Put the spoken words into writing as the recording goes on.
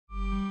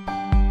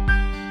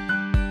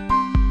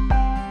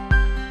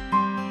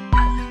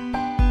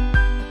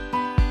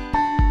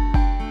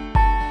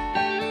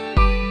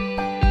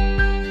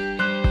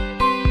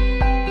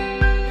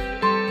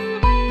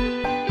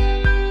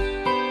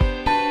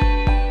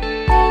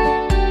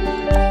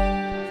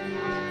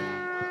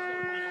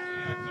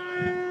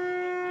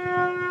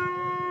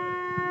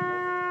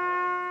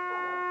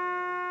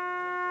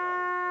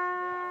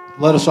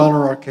Let us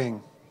honor our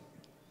King.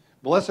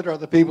 Blessed are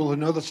the people who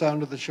know the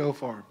sound of the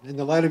shofar. In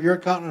the light of your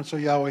countenance, O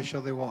Yahweh,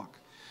 shall they walk.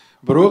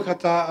 Baruch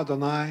atah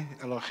Adonai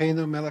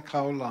Eloheinu melech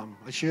haolam,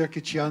 asher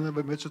kitzianu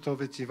b'mitzvoto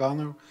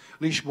v'tzivanu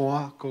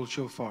lishmoa kol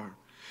shofar.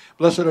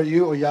 Blessed are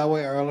you, O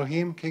Yahweh, our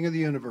Elohim, King of the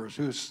universe,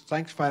 who has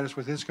sanctified us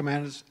with his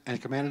commandments and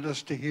commanded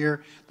us to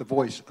hear the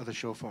voice of the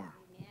shofar.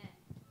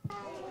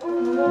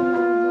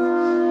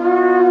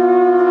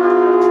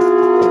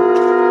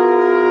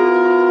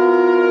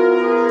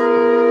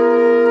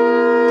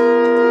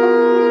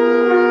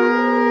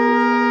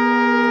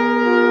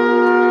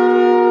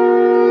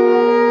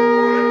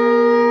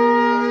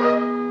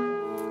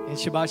 And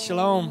Shabbat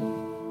Shalom.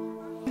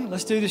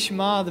 Let's do the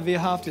Shema, the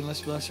V'ahavta, and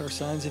let's bless our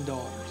sons and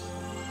daughters.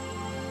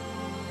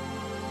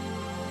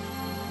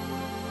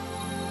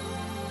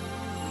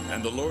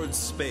 And the Lord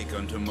spake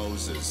unto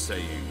Moses,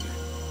 saying,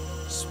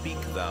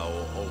 Speak thou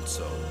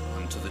also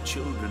unto the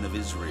children of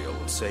Israel,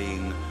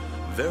 saying,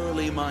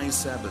 Verily my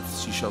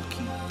Sabbaths ye shall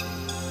keep,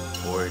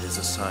 for it is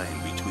a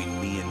sign between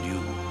me and you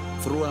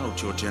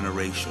throughout your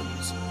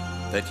generations,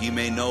 that ye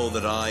may know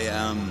that I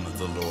am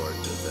the Lord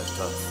that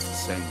doth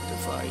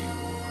sanctify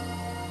you.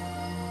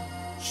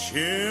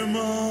 Shema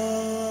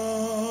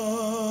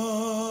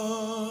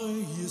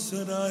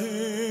Yisrael,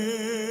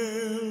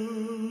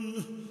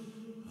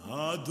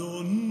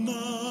 Adonai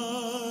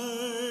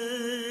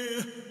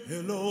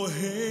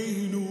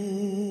Eloheinu,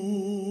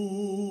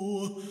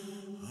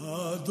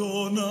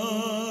 Adonai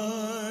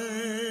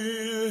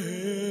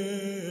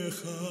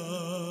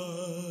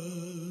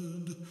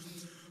Echad,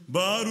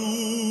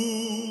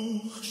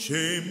 Baruch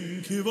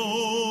Shem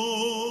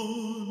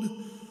Kivod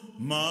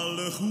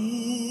Malchuto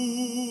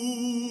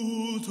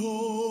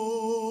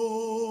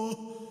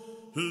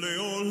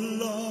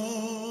Leolam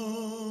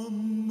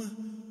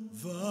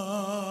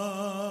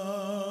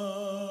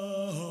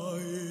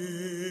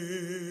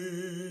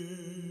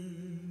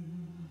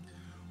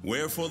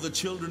Wherefore the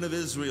children of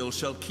Israel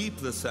shall keep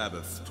the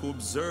Sabbath, to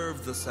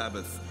observe the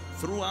Sabbath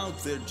throughout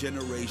their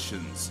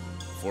generations,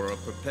 for a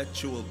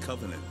perpetual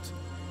covenant.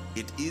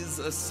 It is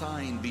a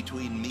sign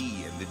between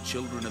me and the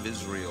children of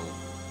Israel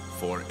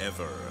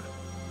forever.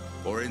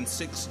 For in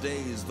 6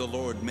 days the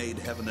Lord made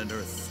heaven and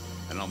earth,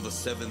 and on the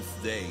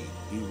 7th day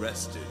he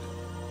rested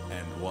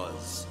and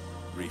was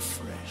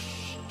refreshed.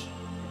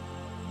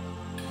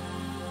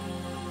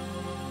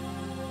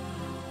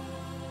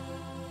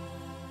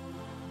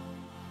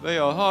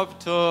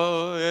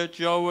 Ve'ahavta et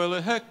Yahweh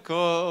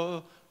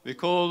lehecha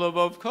v'kol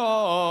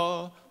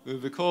lebavka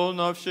u'v'kol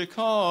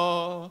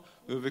nafsheka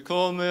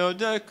u'v'kol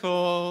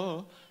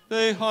me'odecha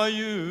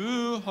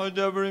ve'hayu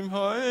hadabrim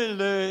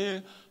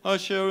ha'ele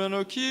asher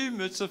enoki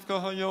mitzvka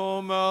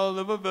hayom al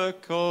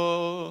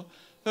levaveka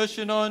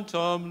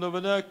ve'shinantam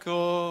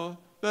levanecha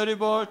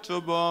ve'ribarta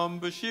bam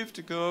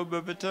b'shivtika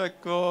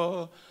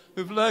b'veteka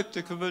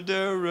u'vlektika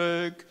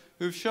v'derek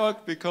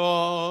u'vshakbika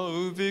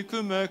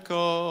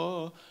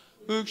u'vikumeka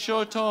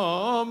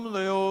Ukshatam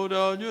leod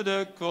al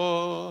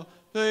yudeka,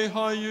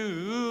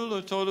 vehayu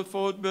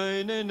latolafot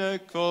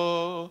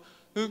beineneka,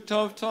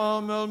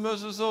 uktavtam el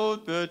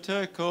mezazot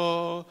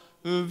beteka,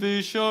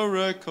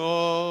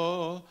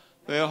 uvishareka,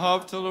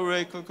 vehavta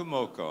lareka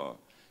kamoka.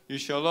 You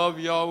shall love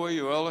Yahweh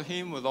your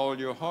Elohim with all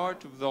your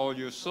heart, with all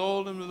your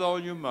soul, and with all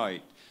your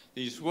might.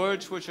 These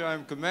words which I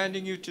am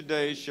commanding you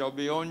today shall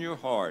be on your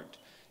heart.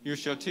 You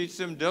shall teach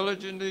them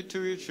diligently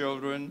to your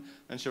children,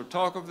 and shall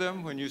talk of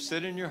them when you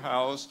sit in your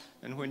house,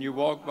 and when you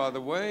walk by the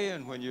way,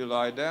 and when you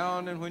lie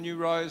down, and when you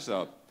rise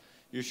up.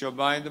 You shall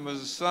bind them as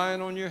a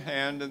sign on your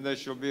hand, and they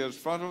shall be as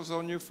frontals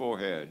on your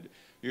forehead.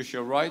 You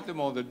shall write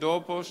them on the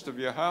doorpost of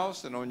your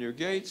house and on your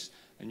gates,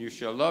 and you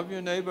shall love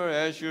your neighbor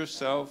as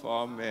yourself.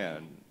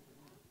 Amen.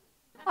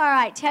 All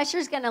right,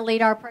 Tesher's going to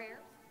lead our prayer.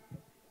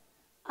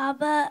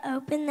 Abba,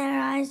 open their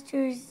eyes to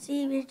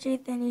receive your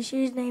truth in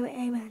Yeshua's name.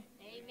 Amen.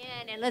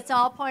 Amen. And let's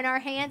all point our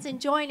hands and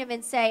join him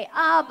and say,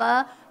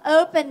 Abba,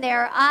 open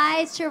their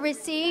eyes to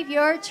receive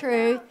your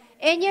truth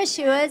in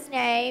Yeshua's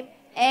name.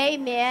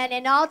 Amen.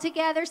 And all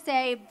together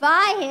say,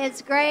 by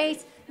his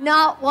grace,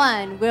 not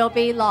one will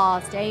be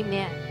lost.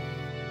 Amen.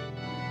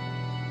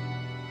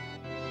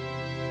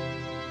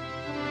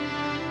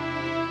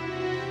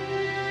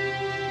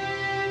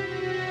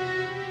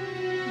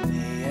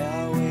 May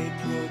Yahweh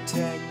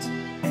protect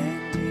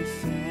and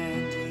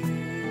defend you.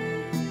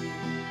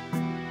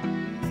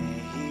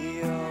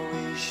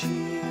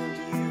 Shield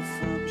you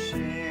from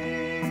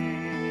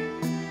shame.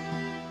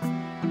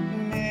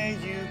 May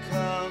you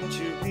come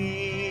to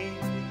be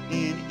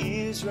in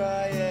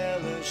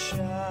Israel a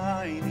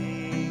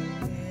shining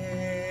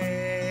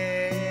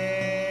name.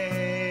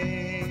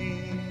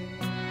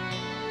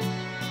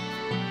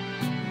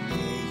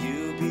 May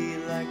you be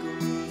like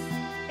Ruth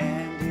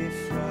and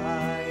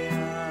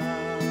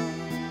Ephraim,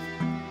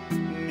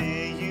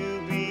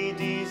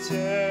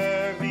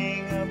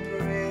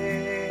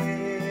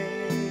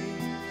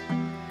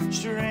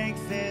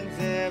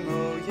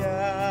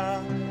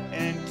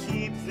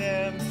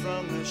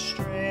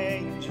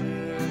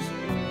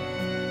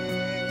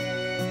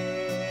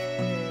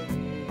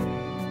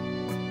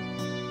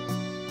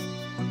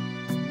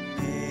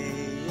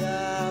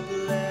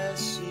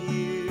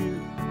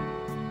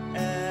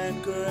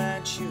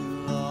 grant you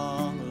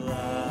long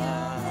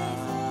life.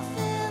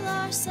 Fulfill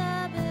our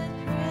Sabbath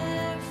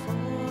prayer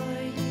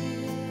for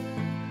you.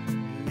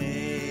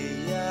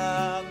 May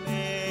Yah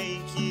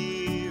make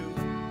you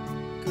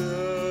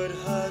good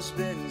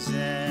husbands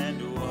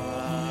and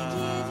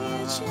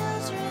wives. Give you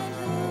children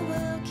who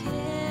will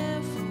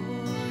care for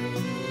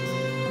you.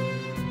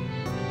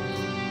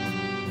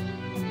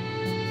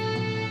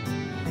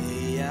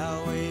 May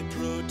Yahweh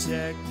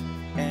protect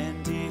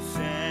and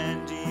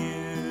defend you.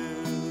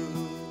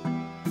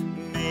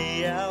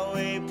 May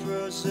Yahweh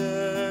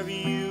preserve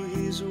you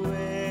His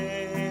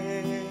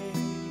way.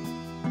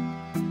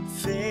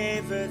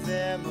 Favor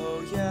them,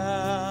 O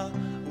Yah,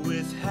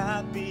 with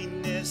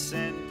happiness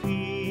and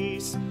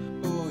peace.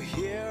 Oh,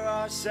 hear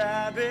our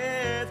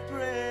Sabbath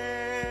prayer.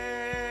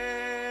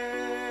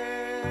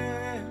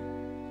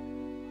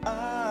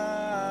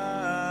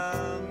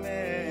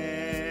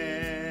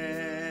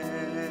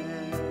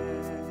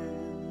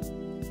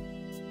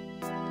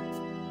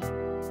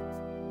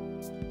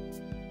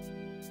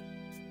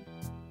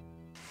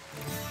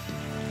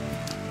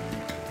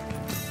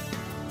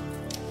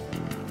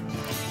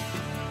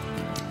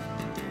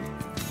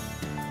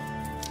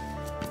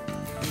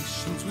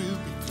 Nations will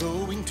be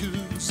flowing to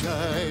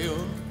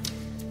Zion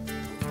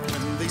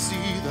when they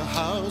see the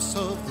house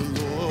of the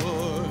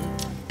Lord,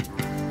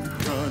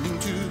 running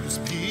to His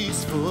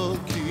peaceful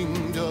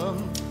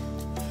kingdom,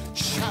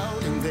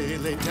 shouting they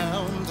lay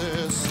down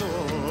their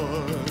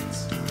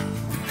swords.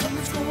 Come,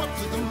 let's go up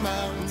to the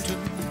mountain.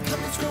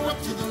 Come, let's go up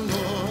to the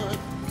Lord.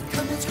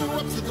 Come, let's go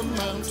up to the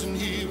mountain.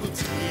 He will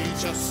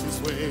teach us His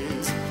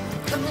ways.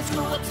 Come, let's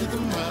go up to the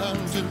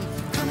mountain.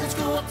 Come, let's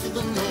go up to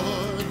the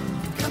Lord.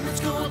 Come,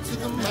 let's go up to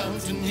the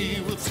mountain.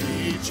 He will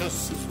teach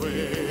us His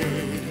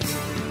ways.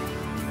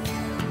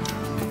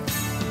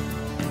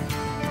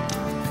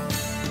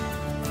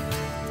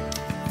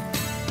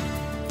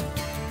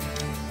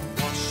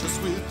 Wash us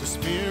with the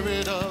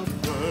spirit of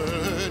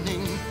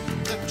burning.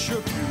 Let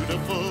your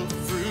beautiful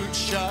fruit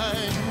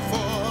shine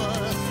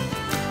forth.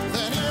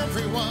 Then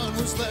everyone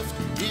who's left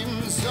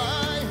in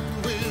Zion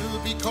will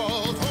be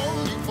called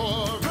holy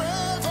forevermore.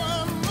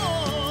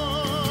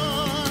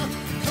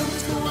 Come,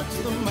 let's go up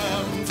to the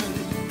mountain.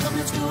 Come,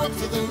 let's go up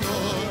to the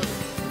Lord.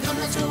 Come,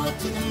 let's go up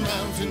to the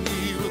mountain.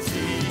 He will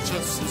teach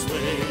us His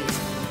ways.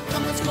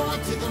 Come, let's go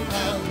up to the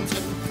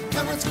mountain.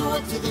 Come, let's go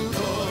up to the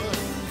Lord.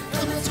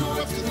 Come, let's go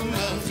up to the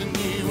mountain.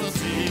 He will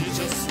teach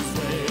us His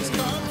ways.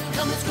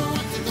 Come, let's go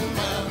up to the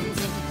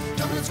mountain.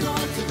 Come, let's go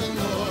up to the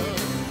Lord.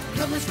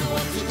 Come, let's go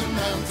up to the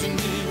mountain.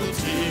 He will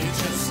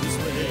teach us His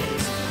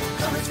ways.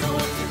 Come, let's go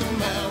up to the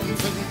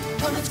mountain.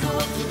 Come, let's go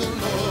up to the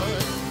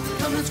Lord.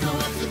 Come, let's go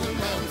up to the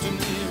mountain.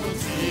 He will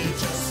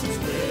teach us His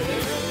ways.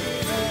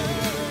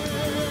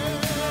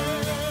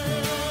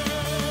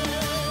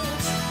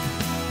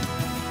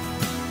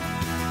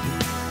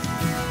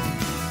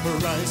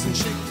 Arise and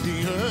shake the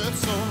earth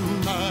so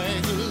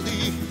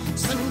mightily.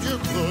 Send your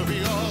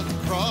glory all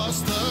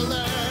across the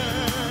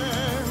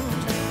land.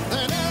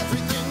 That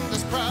everything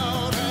that's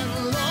proud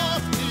and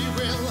lofty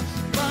will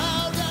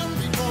bow down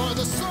before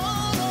the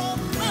Son of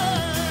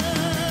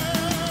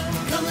Man.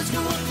 Come, let's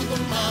go up to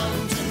the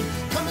mountain.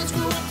 Come, let's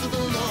go up to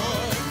the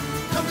Lord.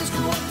 Come, let's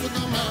go up to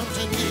the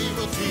mountain. He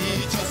will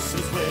teach us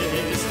His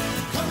ways.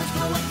 Come, let's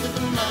go up to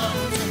the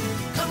mountain.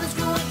 Come, let's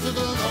go up to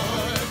the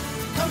Lord.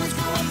 Come, let's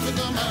go up to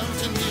the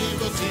mountain. He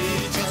will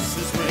teach us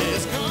His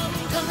ways.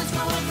 Come, let's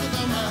go up to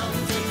the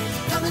mountain.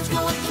 Come, let's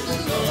go up to the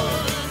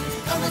Lord.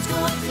 Come, let's go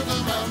up to the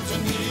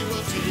mountain. He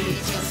will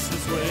teach us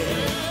His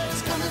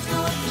ways. Come, let's go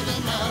up to the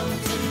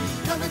mountain.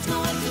 Come, let's go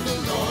up to the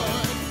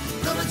Lord.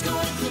 Come, let's go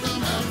up to the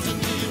mountain.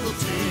 He will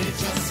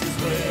teach us His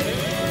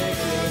ways.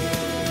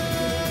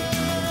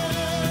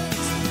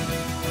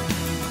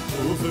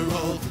 Over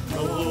all the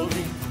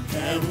glory,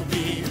 there will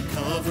be a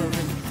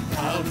covering.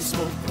 Cloud and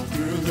smoke all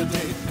through the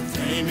day,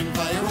 flaming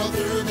fire all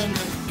through the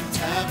night.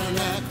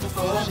 Tabernacle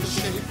for the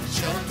shade,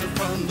 shelter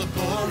from the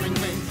pouring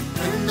rain.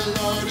 When the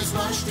Lord is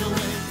washed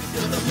away,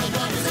 till the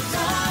blood is a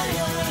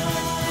fire.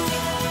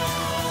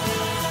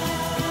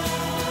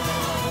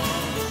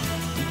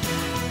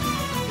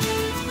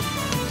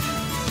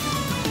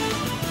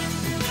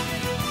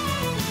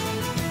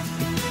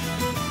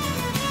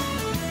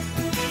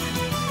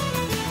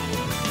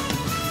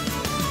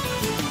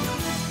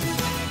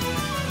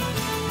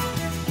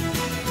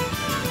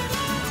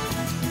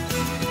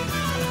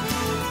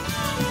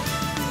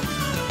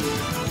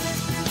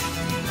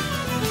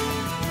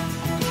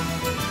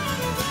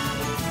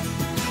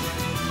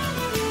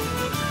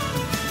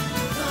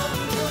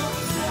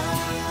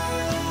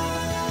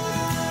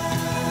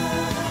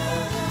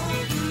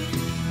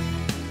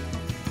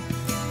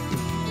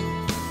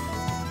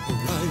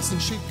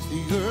 And shake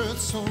the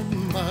earth so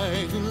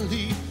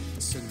mightily.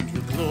 Send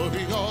your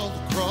glory all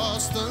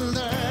across the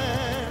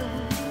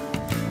land.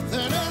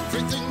 That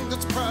everything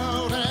that's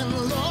proud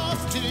and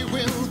lofty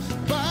will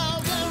bow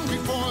down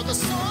before the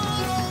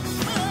Son of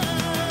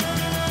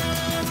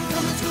Man.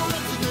 Come, let's go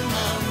up to the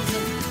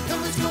mountain.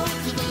 Come, let's go up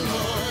to the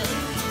Lord.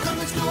 Come,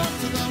 let's go up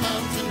to the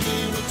mountain. He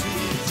will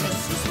teach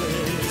us His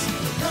ways.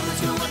 Come,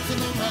 let's go up to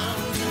the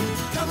mountain.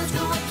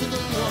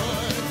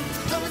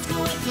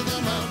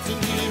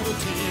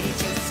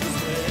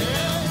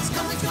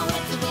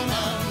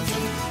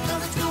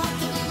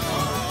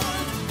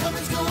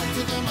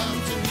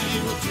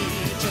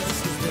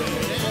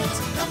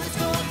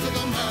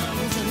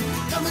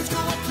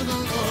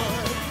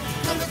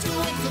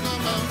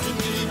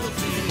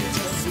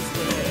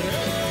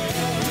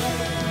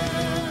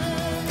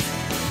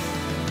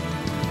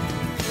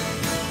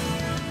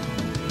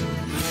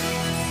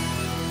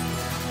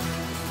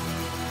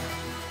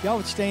 If y'all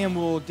would stand,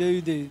 we'll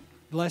do the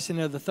blessing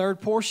of the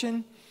third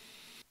portion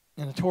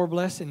and the Torah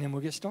blessing, and then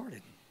we'll get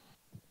started.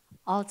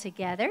 All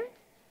together,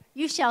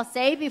 you shall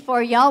say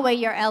before Yahweh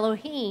your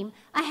Elohim,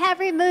 I have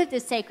removed the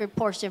sacred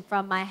portion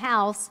from my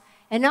house,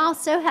 and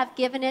also have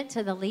given it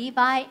to the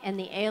Levite and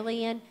the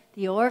alien,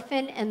 the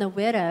orphan and the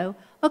widow,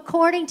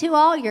 according to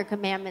all your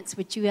commandments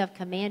which you have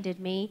commanded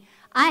me.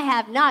 I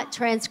have not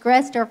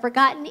transgressed or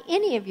forgotten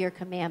any of your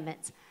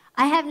commandments.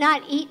 I have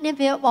not eaten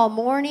of it while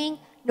mourning,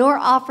 nor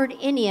offered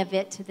any of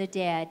it to the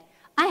dead.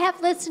 I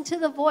have listened to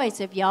the voice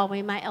of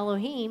Yahweh my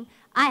Elohim.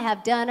 I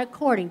have done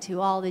according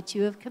to all that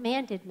you have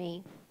commanded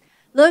me.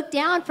 Look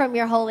down from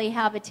your holy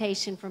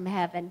habitation from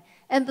heaven,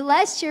 and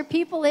bless your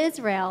people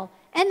Israel,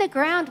 and the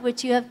ground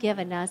which you have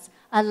given us,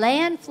 a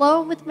land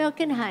flowing with milk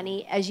and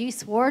honey, as you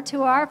swore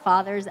to our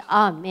fathers.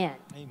 Amen.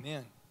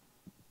 Amen.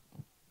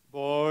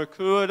 Baruch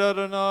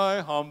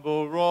Adonai,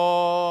 humble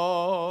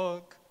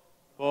rock.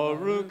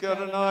 Baruch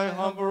Adonai,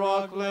 humble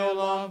rock,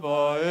 leolam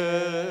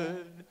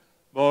ba'ed.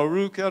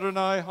 Baruch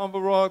Adonai,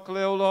 humble rock,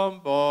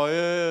 leolam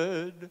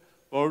ba'ed.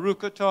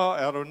 Baruch atah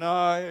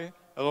Adonai,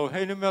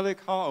 Eloheinu melech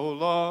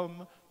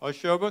ha'olam,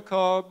 asher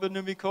b'ka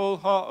b'nu mikol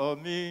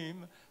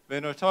ha'amim,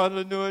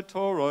 v'natan lanu et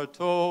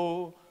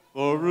torato.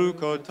 Baruch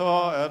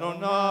atah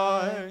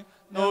Adonai,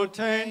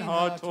 noten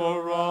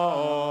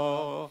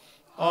ha'torah.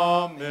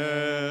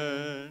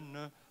 Amen.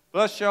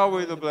 Bless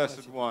Yahweh the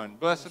Blessed One.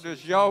 Blessed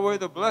is Yahweh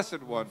the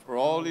Blessed One for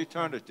all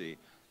eternity.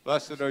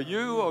 Blessed are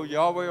you, O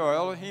Yahweh, our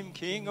Elohim,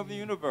 King of the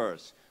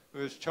universe,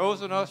 who has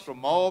chosen us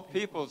from all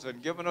peoples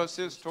and given us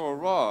his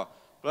Torah.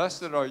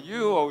 Blessed are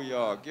you, O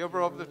Yah,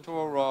 giver of the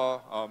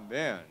Torah.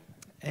 Amen.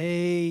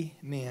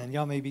 Amen.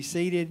 Y'all may be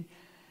seated.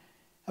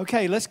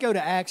 Okay, let's go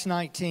to Acts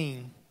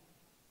 19.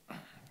 We're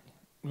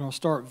going to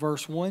start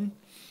verse 1.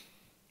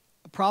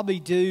 I'll probably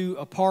do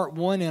a part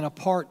 1 and a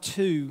part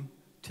 2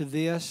 to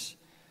this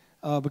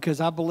because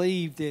I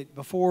believe that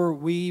before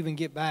we even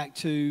get back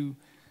to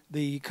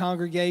the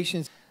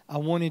congregations, I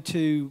wanted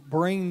to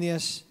bring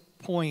this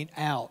point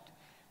out.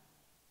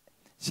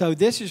 So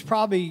this is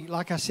probably,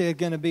 like I said,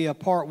 going to be a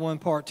part 1,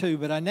 part 2,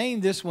 but I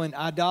named this one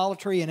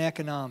Idolatry and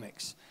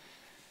Economics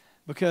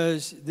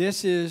because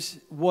this is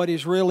what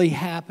is really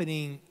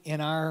happening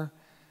in our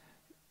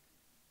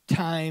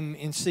time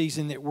and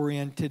season that we're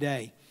in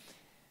today.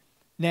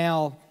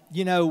 Now,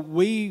 you know,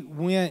 we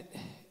went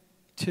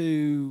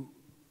to,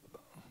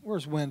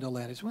 where's Wendell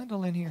at? Is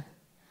Wendell in here?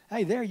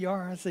 Hey, there you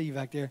are. I see you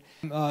back there.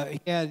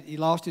 He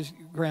lost his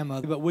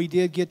grandmother, but we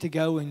did get to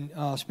go and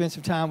spend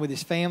some time with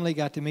his family,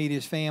 got to meet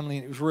his family,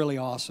 and it was really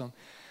awesome.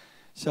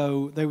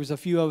 So there was a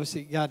few of us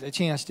that got a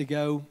chance to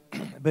go.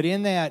 But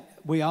in that,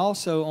 we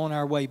also, on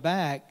our way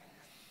back,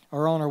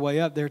 or on our way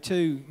up there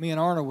too, me and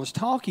Arnold was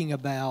talking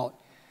about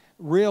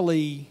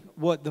really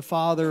what the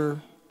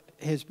Father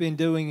has been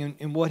doing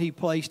and what he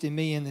placed in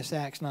me in this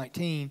Acts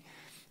 19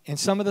 and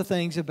some of the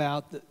things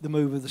about the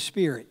move of the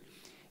Spirit.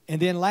 And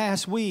then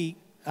last week,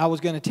 I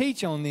was going to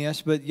teach on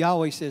this, but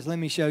Yahweh says, let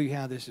me show you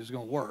how this is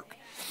going to work.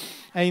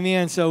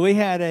 Amen. So we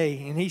had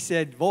and he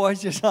said, boy,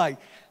 it's just like,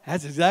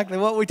 that's exactly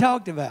what we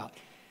talked about.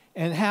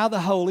 And how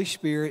the Holy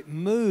Spirit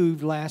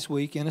moved last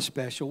week in a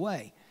special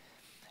way.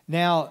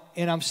 Now,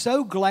 and I'm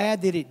so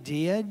glad that it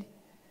did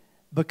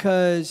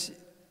because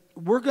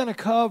we're going to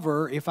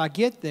cover, if I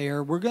get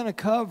there, we're going to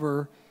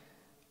cover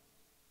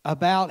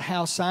about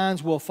how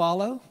signs will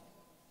follow.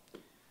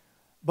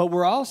 But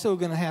we're also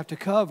going to have to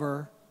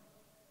cover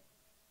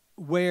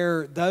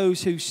where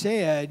those who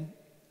said,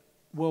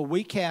 well,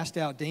 we cast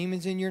out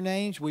demons in your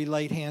names, we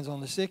laid hands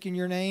on the sick in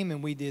your name,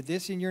 and we did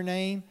this in your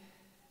name.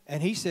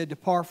 And he said,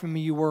 depart from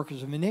me, you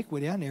workers of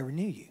iniquity, I never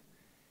knew you.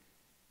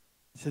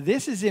 So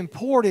this is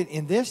important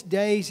in this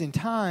days and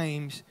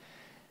times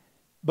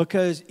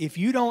because if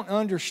you don't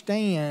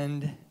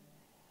understand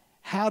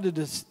how to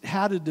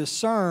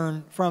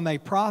discern from a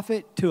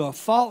prophet to a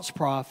false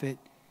prophet,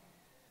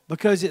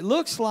 because it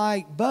looks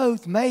like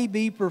both may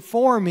be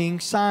performing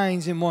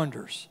signs and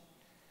wonders.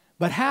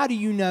 But how do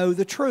you know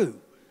the truth?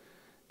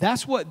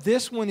 That's what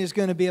this one is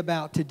going to be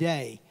about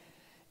today,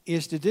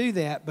 is to do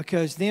that,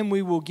 because then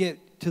we will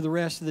get to the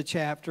rest of the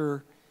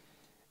chapter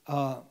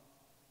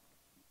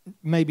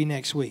maybe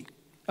next week.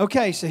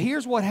 Okay, so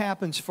here's what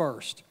happens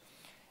first.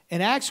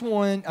 In Acts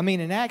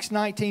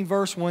 19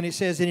 verse 1, it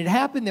says, and it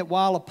happened that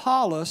while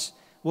Apollos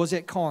was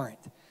at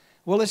Corinth.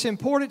 Well, it's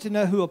important to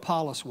know who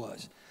Apollos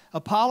was.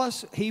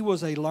 Apollos, he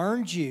was a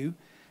learned Jew.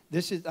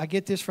 I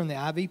get this from the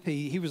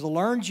IVP. He was a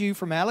learned Jew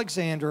from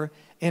Alexandria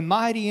and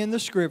mighty in the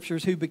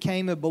Scriptures who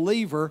became a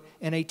believer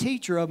and a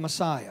teacher of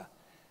Messiah.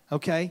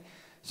 Okay?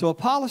 So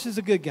Apollos is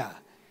a good guy.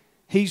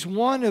 He's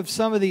one of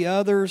some of the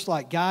others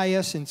like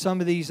Gaius and some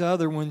of these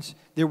other ones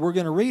that we're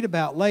going to read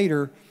about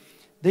later.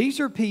 These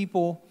are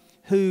people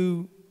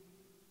who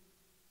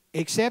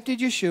accepted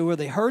Yeshua,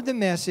 they heard the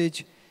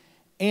message,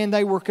 and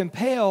they were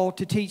compelled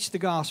to teach the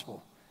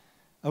gospel.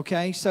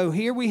 Okay, so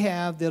here we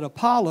have that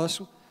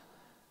Apollos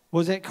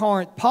was at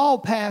Corinth. Paul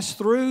passed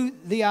through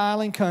the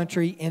island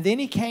country, and then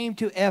he came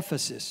to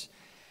Ephesus.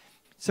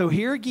 So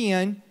here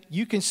again,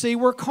 you can see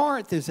where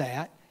Corinth is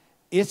at.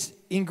 it's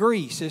in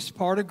Greece. It's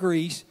part of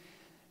Greece.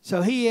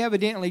 So he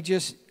evidently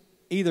just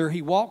either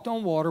he walked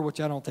on water, which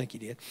I don't think he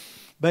did,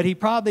 but he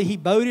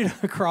boated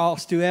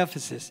across to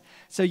Ephesus.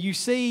 So you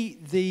see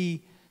the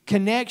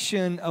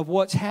connection of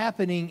what's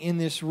happening in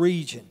this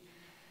region.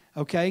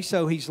 Okay,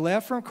 so he's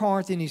left from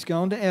Corinth and he's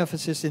gone to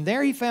Ephesus, and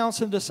there he found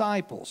some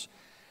disciples.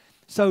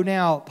 So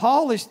now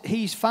Paul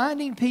he's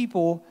finding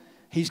people,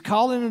 he's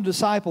calling them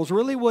disciples.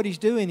 Really what he's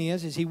doing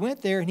is he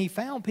went there and he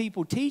found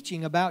people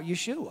teaching about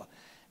Yeshua.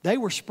 They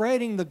were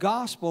spreading the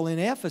gospel in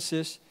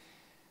Ephesus,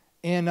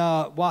 and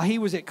while he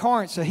was at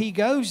Corinth, so he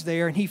goes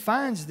there and he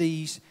finds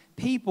these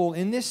people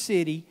in this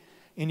city.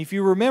 And if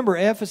you remember,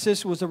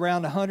 Ephesus was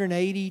around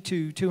 180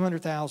 to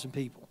 200,000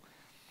 people.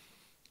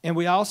 And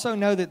we also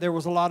know that there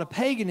was a lot of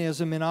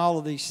paganism in all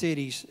of these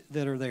cities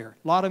that are there.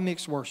 A lot of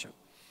mixed worship.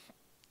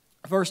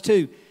 Verse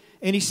 2,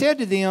 and he said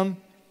to them,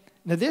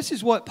 now this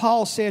is what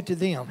Paul said to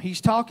them.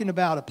 He's talking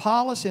about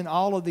Apollos and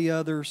all of the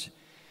others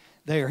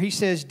there. He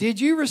says,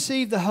 did you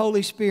receive the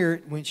Holy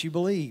Spirit when you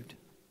believed?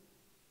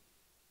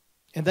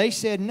 And they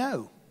said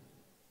no.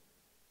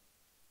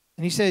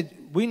 And he said,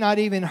 we not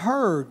even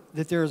heard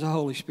that there is a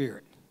Holy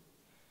Spirit.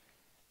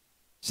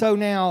 So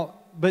now,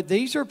 but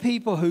these are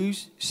people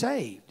who's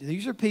saved.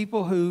 These are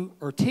people who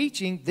are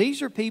teaching.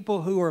 These are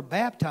people who are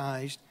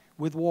baptized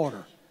with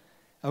water.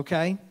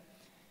 Okay?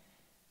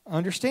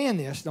 Understand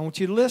this. I want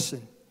you to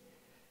listen.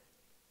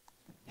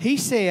 He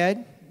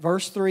said,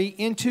 verse 3,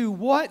 into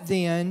what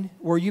then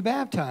were you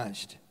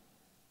baptized?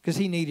 Because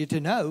he needed to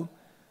know.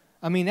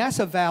 I mean, that's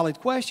a valid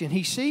question.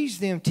 He sees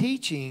them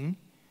teaching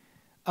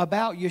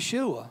about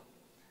Yeshua.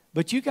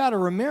 But you got to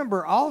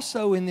remember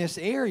also in this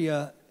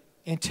area,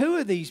 in two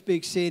of these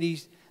big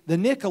cities, the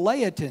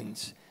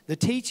Nicolaitans, the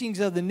teachings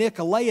of the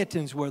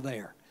Nicolaitans were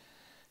there.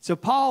 So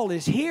Paul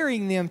is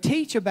hearing them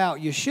teach about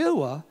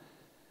Yeshua.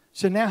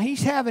 So now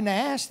he's having to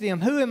ask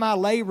them, who am I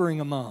laboring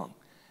among?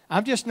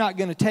 I'm just not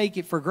going to take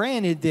it for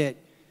granted that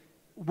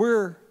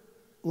we're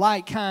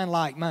like kind,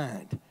 like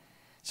mind.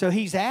 So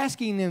he's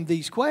asking them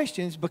these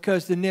questions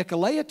because the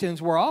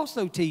Nicolaitans were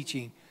also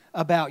teaching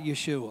about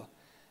Yeshua,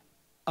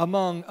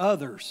 among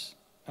others.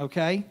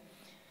 Okay?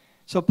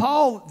 So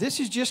Paul, this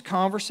is just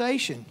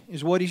conversation,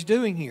 is what he's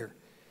doing here.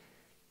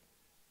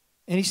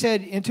 And he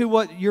said, into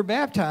what you're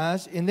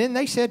baptized. And then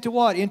they said to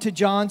what? Into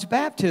John's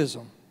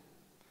baptism.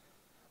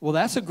 Well,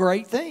 that's a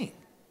great thing.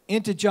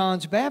 Into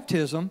John's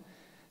baptism.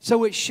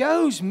 So it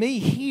shows me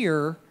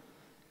here.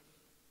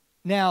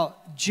 Now,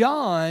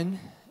 John,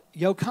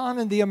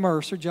 Yochanan the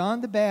Immerser,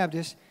 John the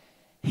Baptist,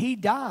 he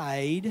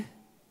died.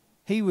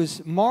 He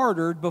was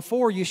martyred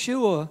before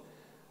Yeshua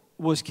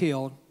was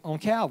killed on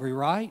Calvary,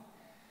 right?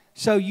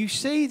 So you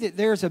see that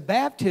there's a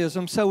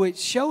baptism, so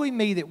it's showing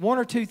me that one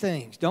or two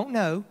things, don't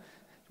know,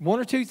 one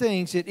or two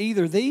things, that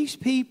either these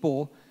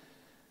people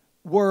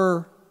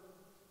were,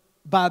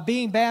 by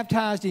being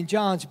baptized in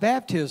John's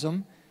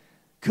baptism,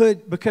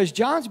 because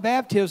John's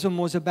baptism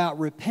was about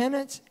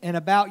repentance and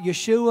about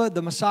Yeshua,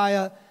 the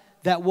Messiah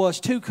that was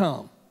to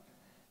come.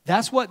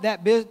 That's what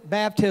that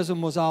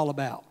baptism was all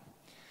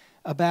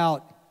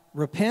about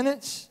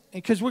repentance,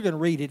 because we're going to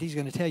read it. He's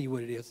going to tell you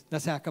what it is.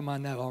 That's how come I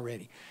know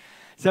already.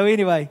 So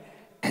anyway,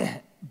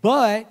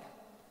 but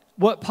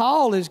what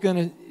Paul is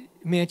going to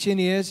mention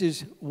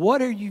is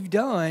what have you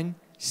done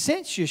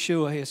since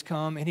Yeshua has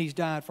come and he's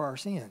died for our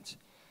sins?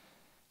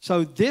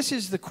 So this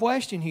is the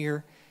question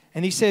here.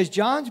 And he says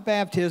John's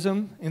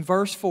baptism in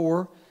verse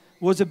 4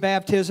 was a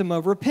baptism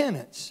of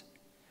repentance,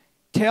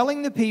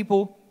 telling the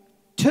people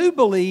to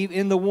believe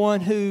in the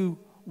one who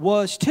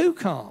was to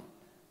come.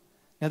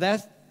 Now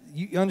that's,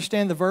 you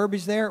understand the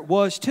verbiage there?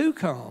 Was to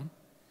come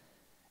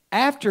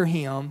after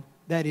him,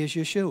 that is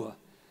Yeshua.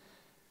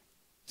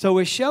 So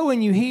it's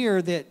showing you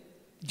here that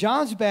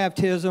John's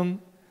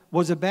baptism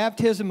was a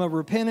baptism of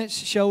repentance,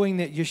 showing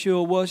that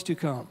Yeshua was to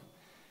come.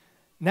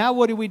 Now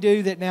what do we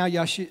do that now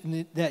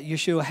that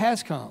Yeshua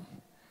has come?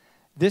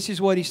 This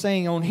is what he's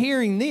saying. On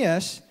hearing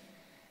this,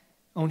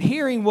 on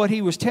hearing what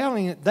he was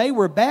telling, they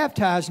were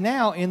baptized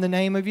now in the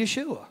name of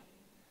Yeshua.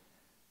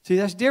 See,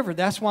 that's different.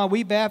 That's why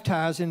we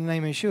baptize in the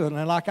name of Yeshua.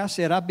 And like I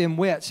said, I've been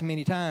wet so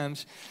many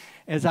times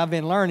as I've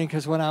been learning,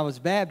 because when I was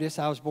Baptist,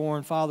 I was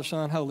born Father,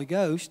 Son, Holy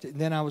Ghost. And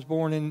then I was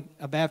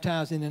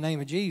baptized in the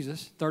name of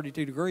Jesus,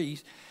 32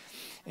 degrees,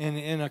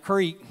 in a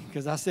creek,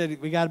 because I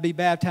said we got to be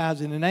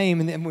baptized in the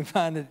name. And then we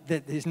find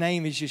that his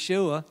name is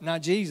Yeshua,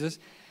 not Jesus.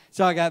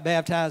 So I got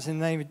baptized in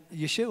the name of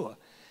Yeshua.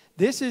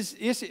 This is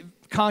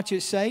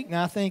conscience sake. And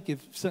I think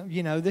if some,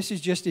 this is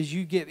just as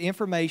you get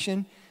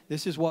information,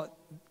 this is what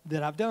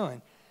that I've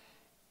done.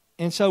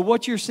 And so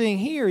what you're seeing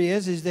here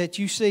is that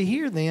you see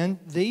here then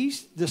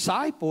these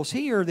disciples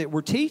here that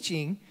were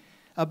teaching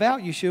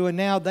about Yeshua.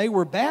 Now they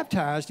were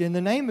baptized in the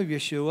name of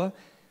Yeshua.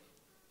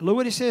 Look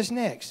what it says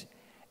next.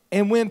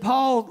 And when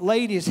Paul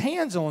laid his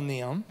hands on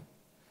them,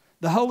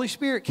 the Holy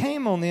Spirit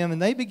came on them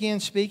and they began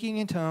speaking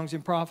in tongues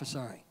and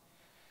prophesying.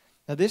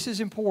 Now this is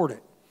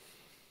important.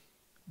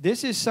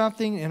 This is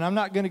something, and I'm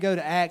not going to go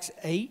to Acts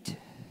 8.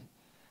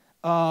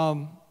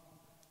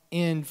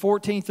 In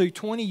 14 through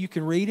 20, you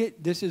can read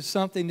it. This is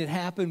something that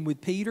happened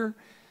with Peter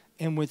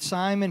and with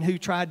Simon who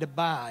tried to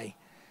buy,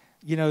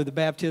 the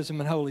baptism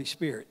in Holy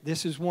Spirit.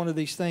 This is one of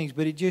these things,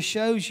 but it just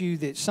shows you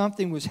that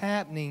something was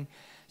happening.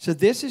 So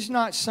this is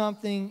not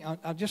something,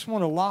 I just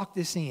want to lock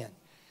this in.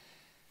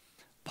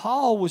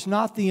 Paul was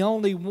not the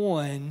only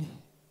one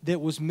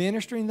that was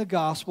ministering the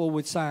gospel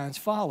with signs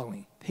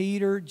following.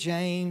 Peter,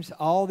 James,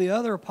 all the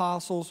other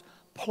apostles,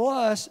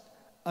 plus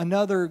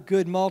another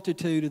good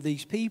multitude of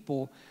these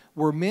people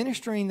were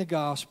ministering the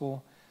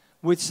gospel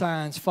with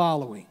signs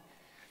following.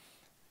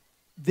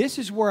 This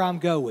is where I'm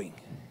going.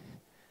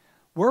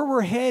 Where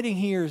we're heading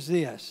here is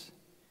this.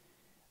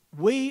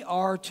 We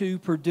are to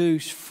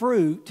produce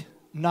fruit,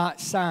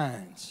 not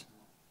signs.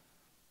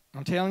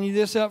 I'm telling you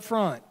this up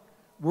front.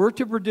 We're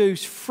to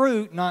produce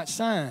fruit, not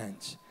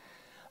signs.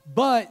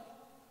 But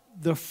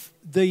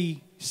the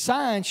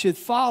sign should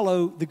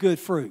follow the good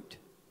fruit.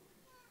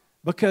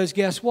 Because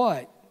guess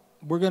what?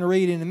 We're going to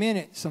read in a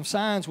minute, some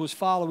signs was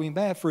following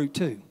bad fruit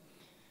too.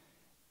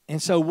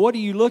 And so what are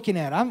you looking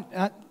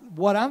at?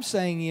 What I'm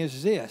saying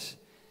is this.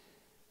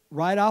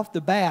 Right off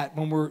the bat,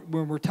 when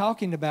we're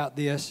talking about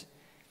this,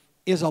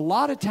 is a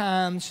lot of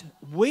times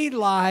we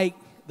like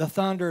the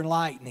thunder and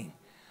lightning.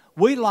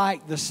 We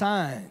like the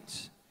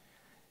signs.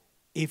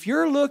 If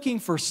you're looking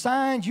for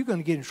signs, you're going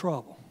to get in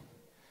trouble.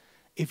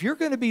 If you're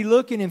going to be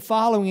looking and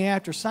following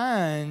after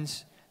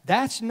signs,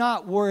 that's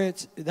not where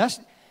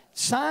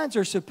signs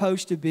are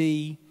supposed to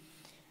be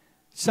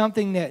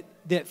something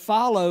that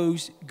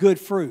follows good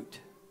fruit.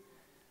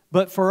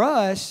 But for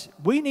us,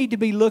 we need to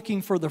be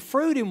looking for the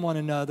fruit in one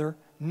another,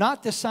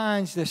 not the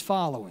signs that's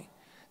following.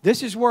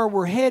 This is where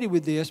we're headed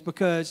with this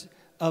because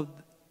of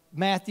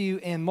Matthew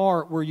and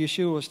Mark where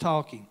Yeshua was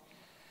talking.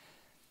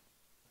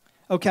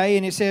 Okay,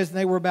 and it says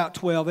they were about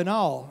 12 in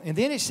all. And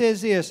then it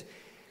says this,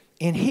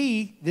 and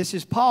this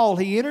is Paul,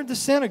 he entered the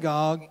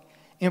synagogue,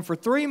 and for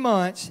 3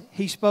 months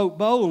he spoke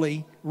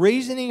boldly,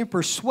 reasoning and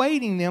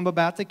persuading them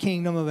about the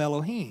kingdom of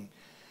Elohim.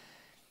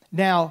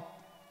 Now,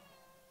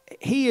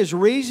 he is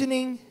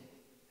reasoning,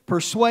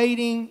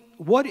 persuading,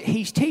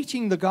 he's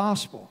teaching the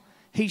gospel.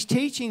 He's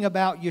teaching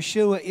about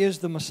Yeshua is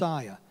the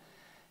Messiah.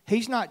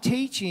 He's not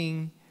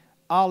teaching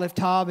Aleph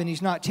Tav, and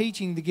he's not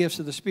teaching the gifts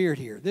of the Spirit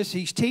here.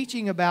 He's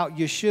teaching about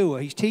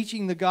Yeshua. He's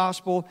teaching the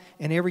gospel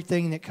and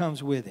everything that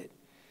comes with it.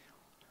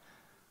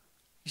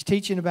 He's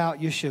teaching about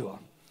Yeshua.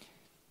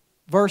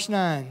 Verse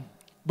 9,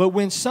 but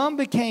when some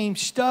became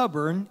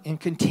stubborn and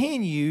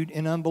continued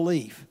in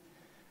unbelief.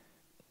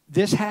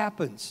 This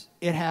happens.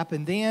 It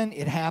happened then.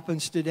 It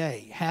happens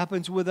today. It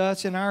happens with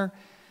us in our...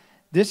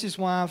 This is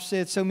why I've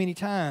said so many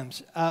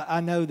times,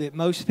 I know that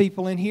most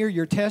people in here,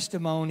 your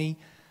testimony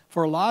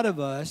for a lot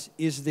of us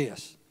is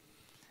this.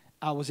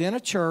 I was in a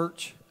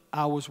church,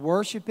 I was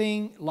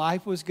worshiping,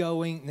 life was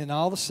going, and then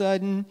all of a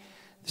sudden,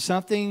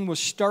 something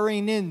was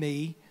stirring in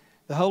me.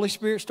 The Holy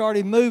Spirit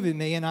started moving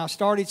me, and I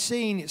started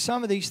seeing that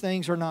some of these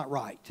things are not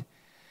right.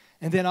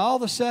 And then all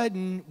of a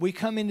sudden, we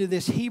come into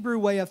this Hebrew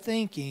way of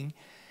thinking,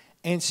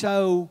 and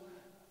so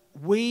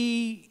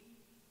we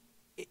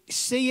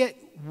see it,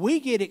 we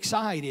get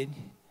excited,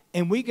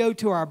 and we go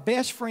to our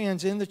best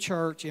friends in the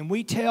church, and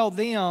we tell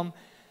them,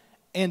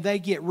 and they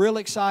get real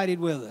excited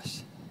with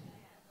us.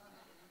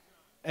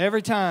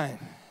 Every time.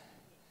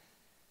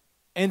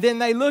 And then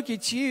they look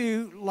at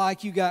you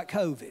like you got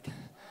COVID.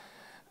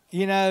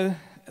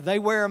 They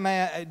wear a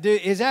mask.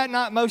 Is that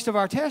not most of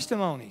our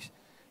testimonies?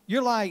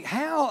 You're like,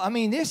 how? I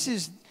mean, this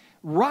is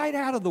right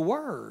out of the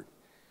Word.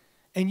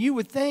 And you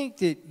would think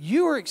that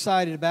you were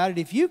excited about it.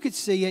 If you could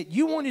see it,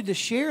 you wanted to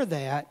share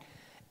that.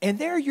 And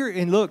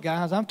and look,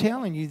 guys, I'm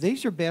telling you,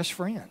 these are best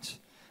friends.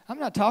 I'm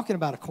not talking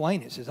about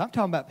acquaintances. I'm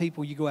talking about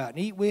people you go out and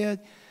eat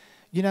with,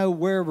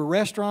 wherever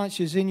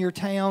restaurants is in your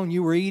town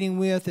you were eating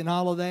with and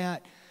all of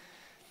that.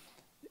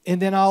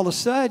 And then all of a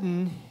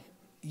sudden,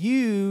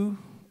 you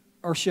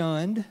are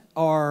shunned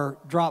or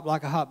dropped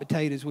like a hot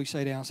potato, as we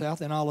say down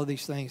south, and all of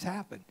these things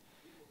happen.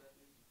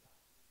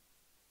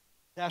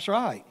 That's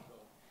right.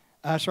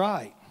 That's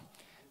right.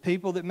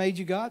 People that made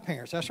you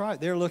godparents, that's right.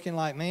 They're looking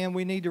like, man,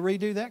 we need to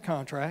redo that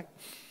contract.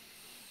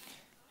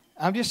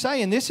 I'm just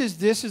saying, this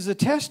is a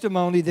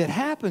testimony that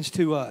happens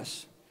to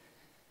us.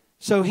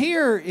 So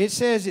here it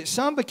says that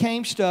some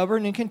became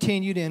stubborn and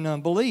continued in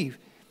unbelief.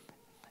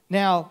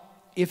 Now,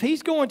 if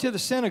he's going to the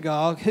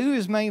synagogue, who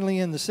is mainly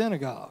in the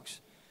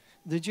synagogues?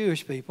 The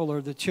Jewish people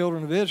or the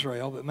children of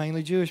Israel, but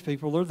mainly Jewish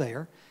people are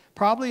there.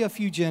 Probably a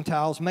few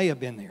Gentiles may have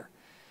been there.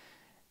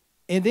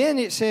 And then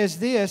it says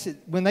this,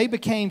 when they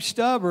became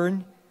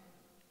stubborn,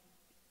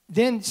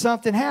 then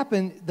something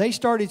happened. They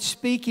started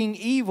speaking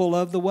evil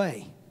of the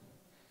way.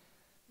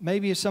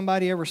 Maybe if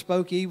somebody ever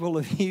spoke evil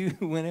of you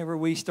whenever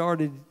we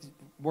started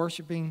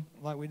worshiping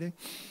like we do.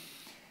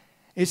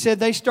 It said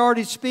they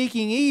started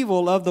speaking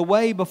evil of the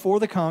way before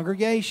the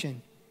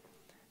congregation.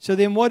 So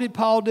then what did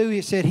Paul do?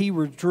 He said he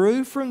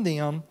withdrew from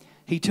them.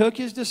 He took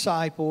his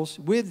disciples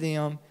with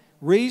them,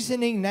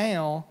 reasoning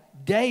now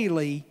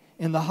daily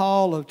in the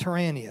hall of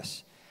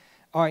Tyrannus.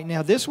 All right,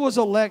 now this was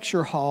a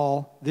lecture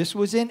hall. This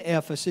was in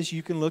Ephesus.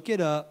 You can look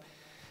it up.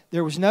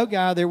 There was no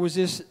guy. There was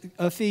this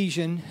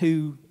Ephesian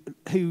who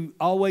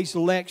always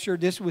lectured.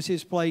 This was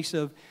his place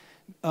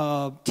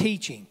of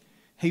teaching.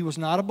 He was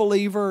not a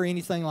believer or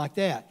anything like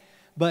that.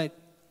 But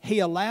he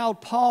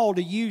allowed Paul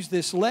to use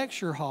this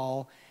lecture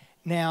hall.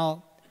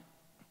 Now,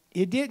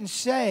 it didn't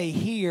say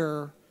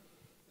here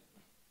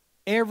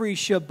every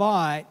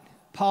Shabbat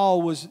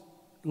Paul was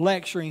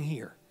lecturing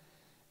here.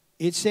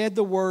 It said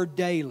the word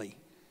daily.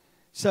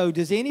 So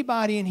does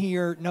anybody in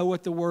here know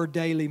what the word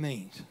daily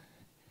means?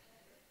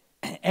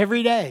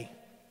 Every day.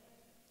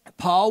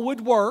 Paul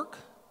would work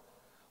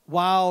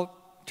while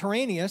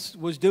Tyrannus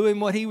was doing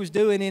what he was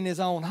doing in his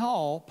own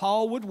hall.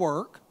 Paul would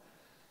work.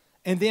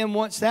 And then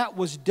once that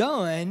was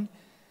done,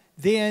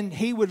 then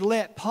he would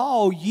let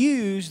Paul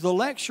use the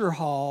lecture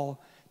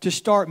hall to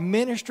start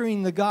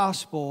ministering the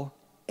gospel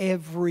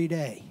every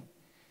day.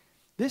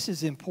 This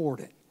is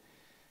important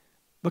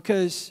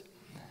because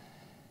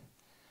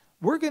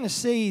we're going to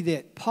see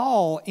that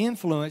Paul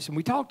influenced, and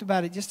we talked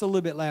about it just a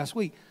little bit last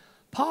week,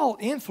 Paul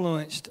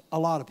influenced a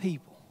lot of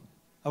people,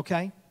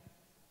 okay?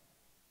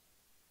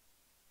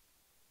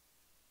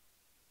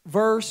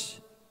 Verse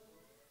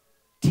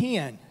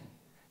 10.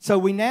 So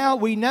we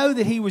know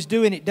that he was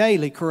doing it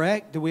daily,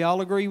 correct? Do we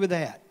all agree with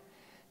that?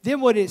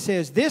 Then what it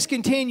says, this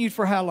continued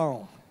for how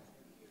long?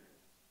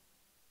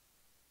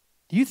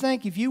 Do you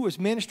think if you was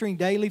ministering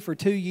daily for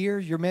 2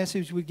 years, your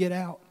message would get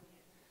out?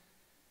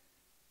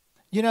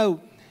 You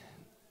know,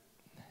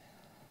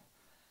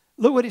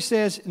 look what it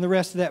says in the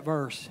rest of that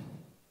verse.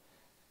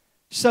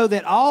 So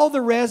that all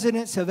the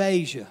residents of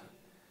Asia,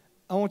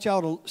 I want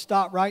y'all to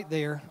stop right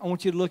there. I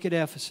want you to look at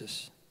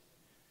Ephesus.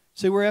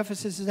 See where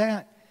Ephesus is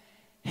at?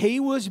 He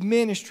was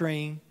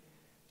ministering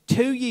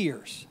 2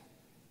 years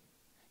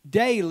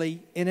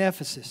daily in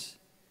Ephesus.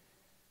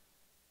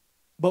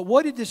 But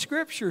what did the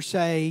scripture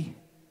say?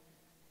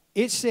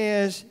 It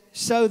says,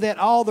 so that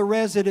all the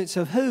residents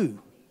of who?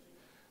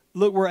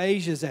 Look where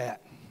Asia's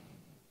at.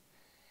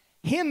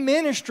 Him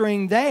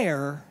ministering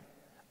there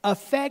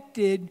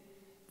affected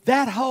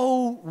that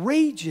whole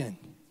region.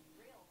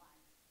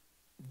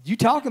 You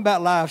talking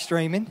about live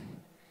streaming.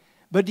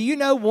 But do you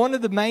know one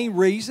of the main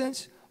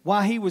reasons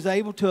why he was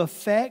able to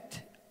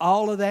affect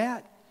all of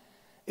that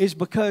is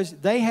because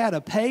they had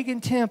a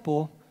pagan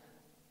temple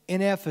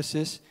in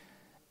Ephesus,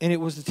 and it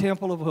was the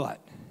temple of what?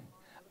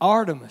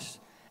 Artemis.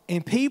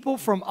 And people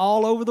from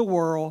all over the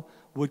world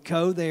would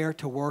go there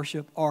to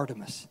worship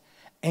Artemis.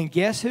 And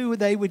guess who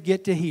they would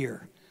get to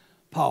hear?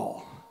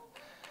 Paul.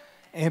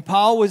 And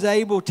Paul was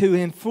able to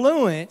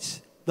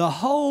influence the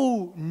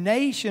whole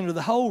nation or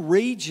the whole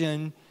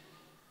region,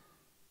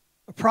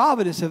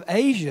 province of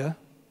Asia.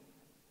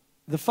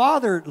 The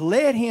Father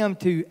led him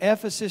to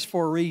Ephesus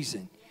for a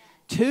reason.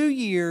 2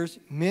 years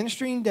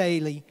ministering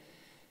daily,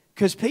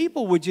 because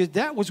people would just,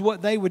 that was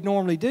what they would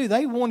normally do.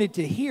 They wanted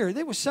to hear.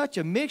 There was such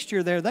a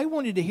mixture there. They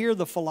wanted to hear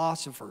the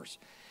philosophers.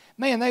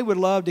 Man, they would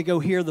love to go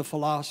hear the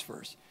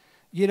philosophers.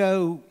 You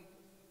know,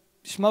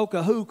 smoke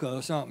a hookah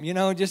or something, you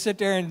know, just sit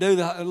there and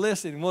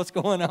listen what's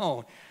going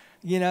on.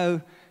 You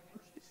know,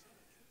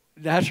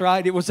 that's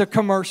right. It was a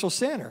commercial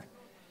center.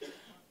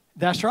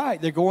 That's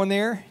right. They're going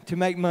there to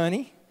make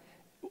money.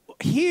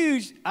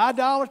 Huge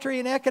idolatry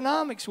and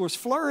economics was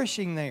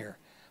flourishing there.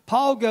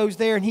 Paul goes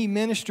there and he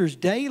ministers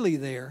daily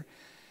there.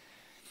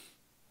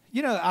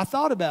 You know, I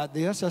thought about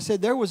this. I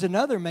said there was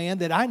another man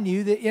that I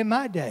knew that in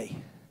my day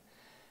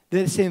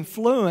that's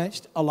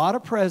influenced a lot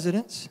of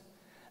presidents,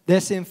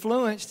 that's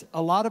influenced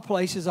a lot of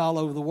places all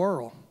over the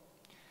world.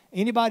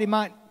 Anybody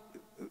might,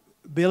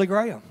 Billy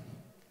Graham.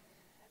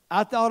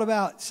 I thought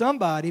about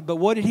somebody, but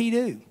what did he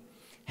do?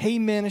 He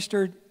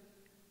ministered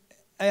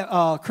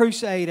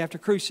crusade after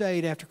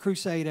crusade after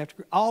crusade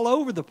after all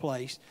over the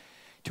place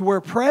to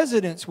where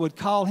presidents would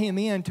call him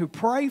in to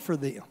pray for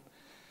them.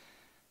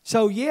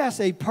 So yes,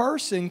 a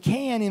person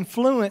can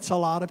influence a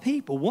lot of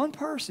people. One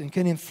person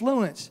can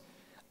influence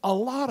a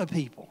lot of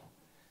people.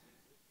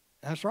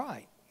 That's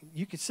right.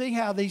 You can see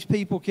how these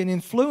people can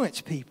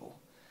influence people.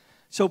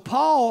 So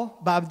Paul,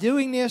 by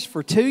doing this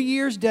for 2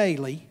 years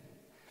daily,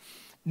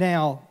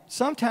 now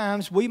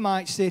sometimes we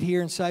might sit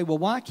here and say, well,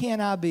 why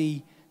can't I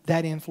be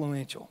that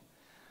influential?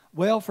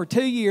 Well, for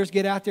 2 years,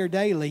 get out there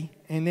daily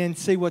and then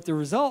see what the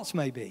results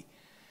may be.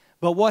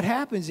 But what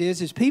happens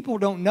is people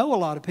don't know a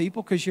lot of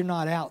people because you're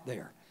not out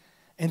there.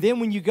 And then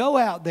when you go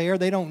out there,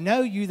 they don't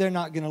know you, they're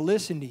not going to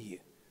listen to you.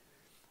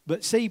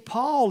 But see,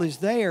 Paul is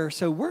there,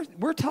 so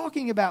we're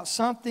talking about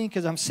something,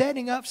 because I'm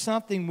setting up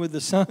something with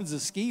the sons of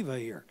Sceva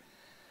here,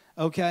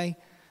 okay?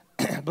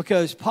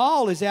 Because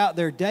Paul is out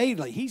there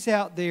daily. He's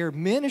out there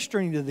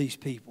ministering to these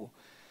people,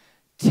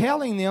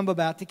 telling them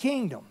about the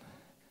kingdom.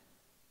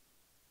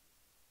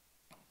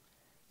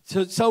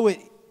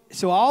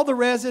 So all the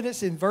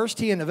residents in verse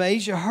 10 of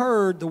Asia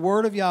heard the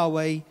word of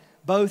Yahweh,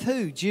 both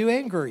who? Jew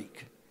and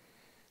Greek.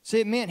 So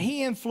it meant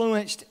he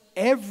influenced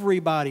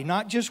everybody,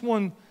 not just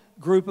one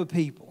group of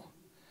people.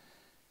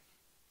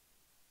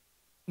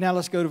 Now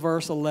let's go to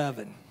verse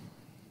 11.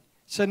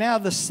 So now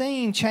the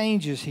scene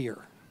changes here.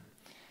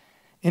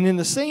 And in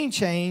the scene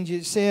change,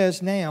 it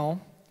says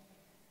now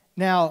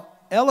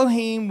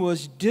Elohim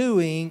was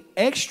doing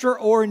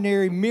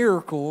extraordinary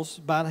miracles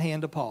by the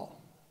hand of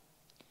Paul.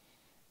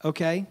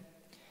 Okay?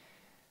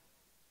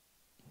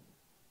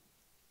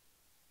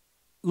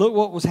 Look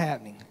what was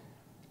happening.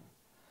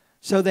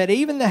 So that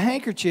even the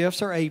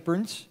handkerchiefs or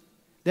aprons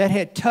that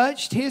had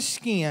touched his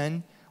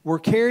skin were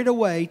carried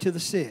away to the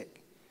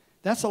sick.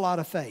 That's a lot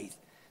of faith.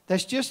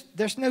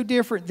 That's no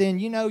different than,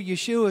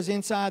 Yeshua's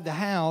inside the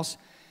house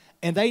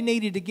and they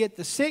needed to get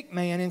the sick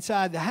man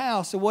inside the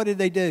house. So what did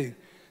they do?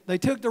 They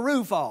took the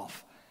roof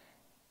off.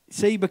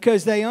 See,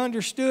 because they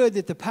understood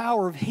that the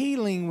power of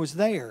healing was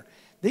there.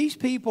 These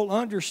people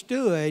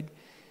understood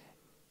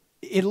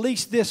at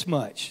least this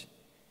much,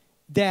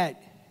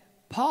 that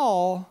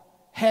Paul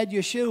had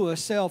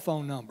Yeshua's cell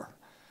phone number.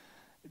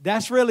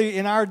 That's really,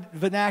 in our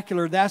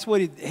vernacular, that's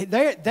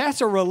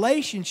a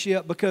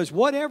relationship, because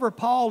whatever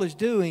Paul is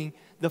doing,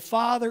 the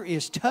Father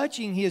is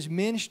touching his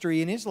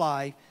ministry in his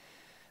life,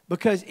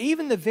 because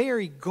even the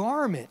very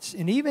garments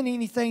and even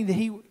anything that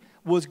he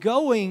was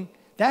going,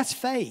 that's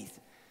faith.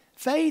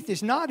 Faith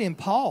is not in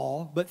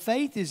Paul, but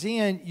faith is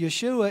in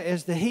Yeshua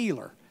as the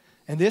healer.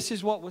 And this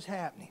is what was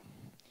happening.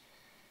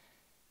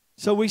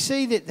 So we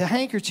see that the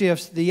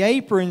handkerchiefs, the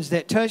aprons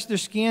that touched their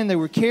skin, they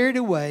were carried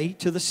away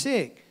to the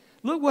sick.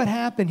 Look what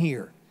happened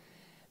here.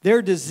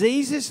 Their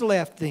diseases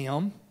left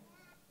them,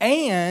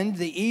 and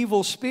the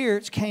evil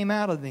spirits came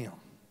out of them.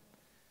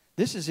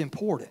 This is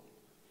important.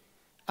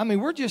 I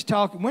mean, we're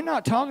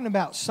not talking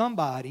about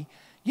somebody.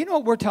 You know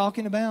what we're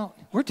talking about?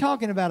 We're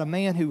talking about a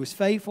man who was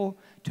faithful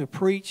to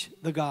preach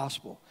the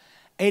gospel.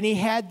 And he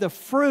had the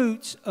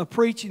fruits of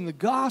preaching the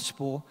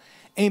gospel,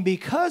 and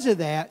because of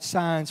that,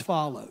 signs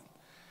followed.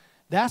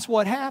 That's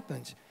what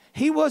happens.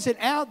 He wasn't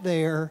out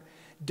there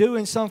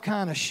doing some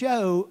kind of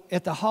show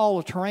at the Hall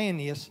of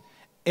Tyrannus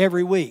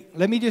every week.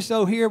 Let me just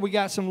go here. We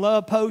got some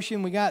love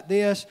potion. We got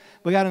this.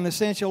 We got an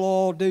essential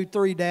oil. Do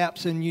 3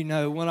 daps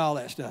and all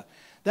that stuff.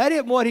 That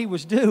isn't what he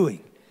was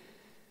doing.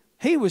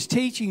 He was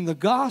teaching the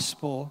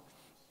gospel,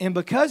 and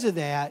because of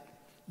that,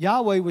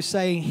 Yahweh was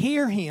saying,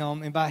 hear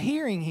him, and by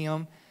hearing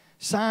him,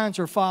 signs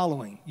are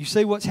following. You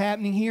see what's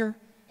happening here?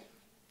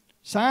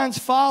 Signs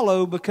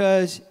follow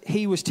because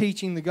he was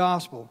teaching the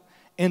gospel.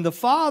 And the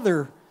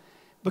Father,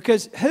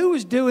 because who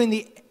was doing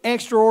the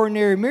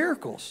extraordinary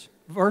miracles?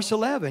 Verse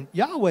 11,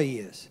 Yahweh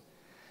is.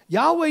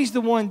 Yahweh's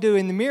the one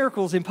doing the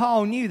miracles, and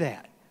Paul knew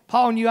that.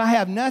 Paul knew I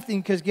have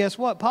nothing, because guess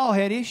what? Paul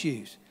had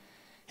issues.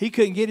 He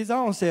couldn't get his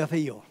own self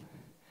healed.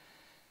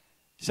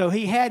 So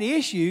he had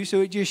issues, so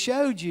it just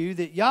showed you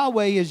that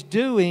Yahweh is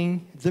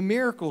doing the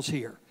miracles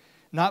here.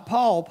 Not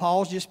Paul.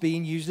 Paul's just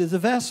being used as a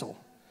vessel.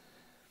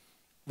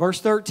 Verse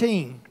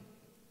 13.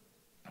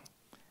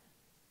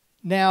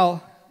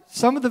 Now,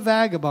 some of the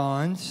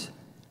vagabonds,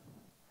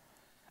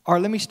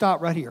 or let me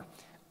stop right here.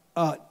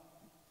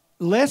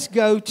 Let's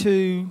go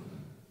to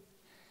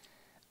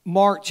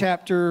Mark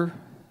chapter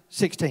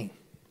 16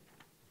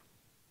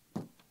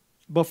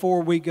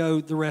 before we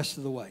go the rest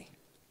of the way.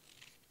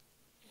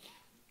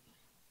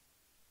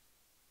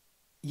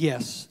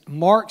 Yes,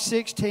 Mark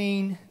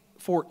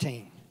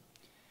 16:14.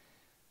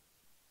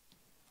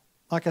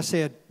 Like I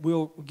said,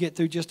 we'll get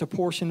through just a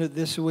portion of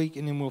this week,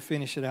 and then we'll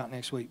finish it out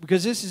next week,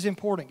 because this is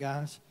important,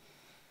 guys.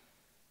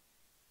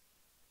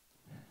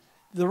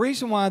 The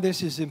reason why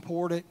this is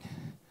important,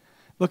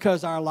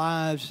 because our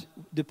lives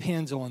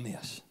depends on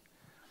this.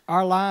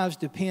 Our lives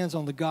depends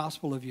on the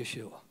gospel of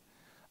Yeshua.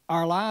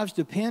 Our lives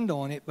depend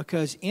on it,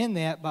 because in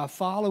that, by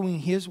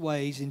following his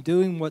ways and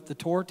doing what the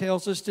Torah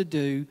tells us to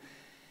do,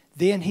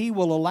 then he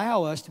will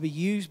allow us to be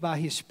used by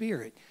his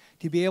Spirit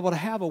to be able to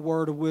have a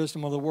word of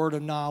wisdom or the word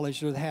of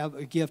knowledge, or to have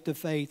a gift of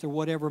faith, or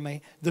whatever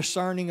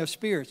discerning of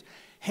spirits.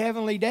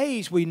 Heavenly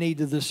days, we need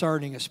the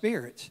discerning of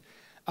spirits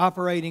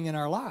operating in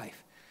our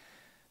life.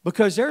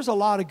 Because there's a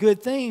lot of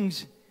good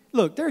things.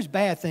 Look, there's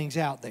bad things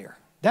out there.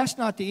 That's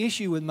not the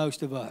issue with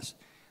most of us.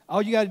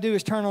 All you got to do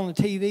is turn on the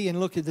TV and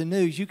look at the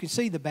news. You can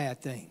see the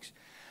bad things.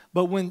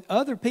 But when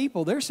other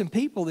people, there's some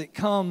people that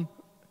come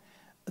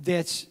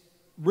that's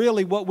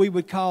really what we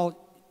would call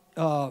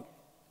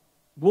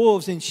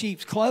wolves in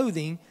sheep's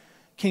clothing,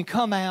 can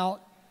come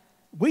out.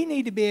 We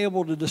need to be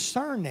able to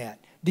discern that.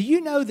 Do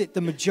you know that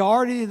the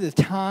majority of the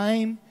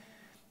time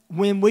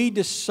when we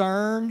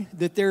discern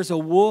that there's a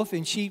wolf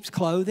in sheep's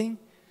clothing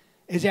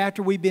is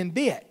after we've been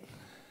bit?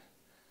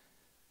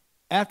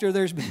 After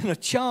there's been a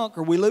chunk,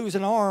 or we lose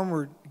an arm,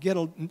 or get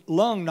a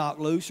lung knocked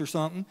loose or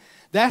something.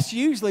 That's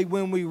usually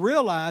when we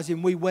realize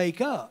and we wake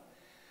up.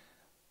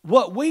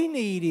 What we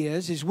need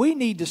is we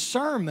need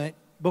discernment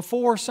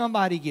before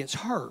somebody gets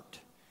hurt.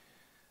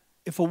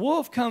 If a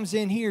wolf comes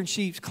in here in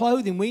sheep's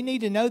clothing, we need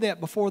to know that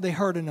before they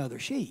hurt another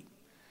sheep.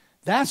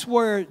 That's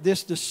where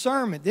this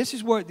discernment, this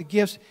is where the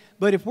gifts,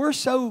 but if we're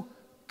so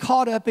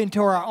caught up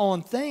into our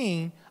own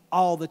thing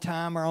all the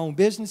time, our own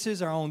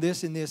businesses, our own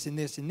this and this and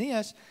this and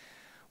this,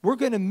 we're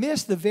going to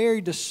miss the very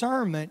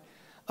discernment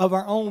of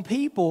our own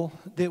people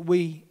that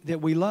we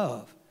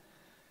love.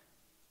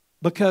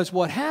 Because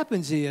what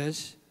happens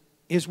is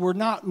we're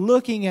not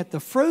looking at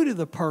the fruit of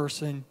the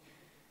person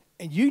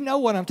And you know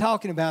what I'm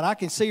talking about. I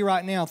can see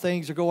right now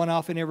things are going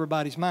off in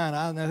everybody's mind.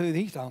 I don't know who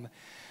he's talking about.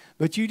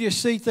 But you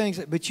just see things,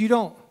 but you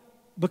don't,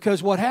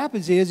 because what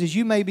happens is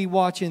you may be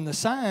watching the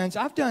signs.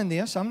 I've done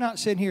this. I'm not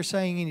sitting here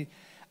saying anything.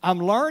 I'm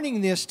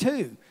learning this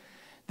too,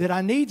 that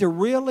I need to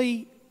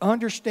really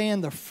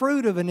understand the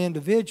fruit of an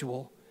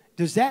individual.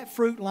 Does that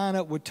fruit line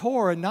up with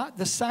Torah, not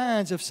the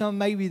signs of some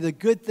maybe the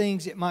good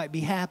things that might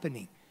be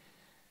happening?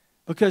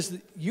 Because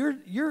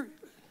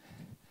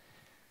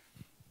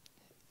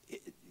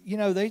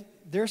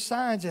there's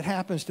signs that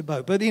happens to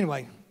both. But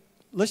anyway,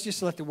 let's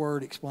just let the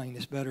Word explain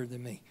this better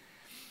than me.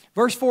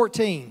 Verse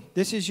 14,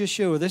 this is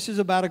Yeshua. This is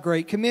about a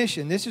great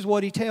commission. This is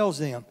what he tells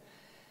them.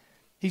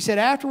 He said,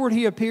 afterward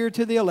he appeared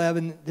to the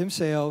 11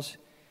 themselves,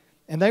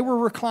 and they were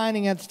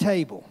reclining at the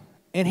table.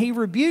 And he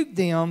rebuked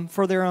them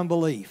for their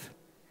unbelief.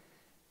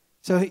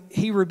 So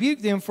he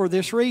rebuked them for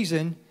this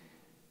reason,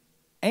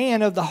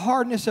 and of the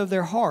hardness of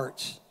their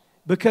hearts,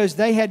 because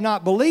they had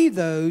not believed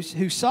those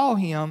who saw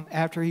him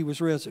after he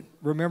was risen.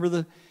 Remember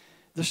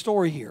the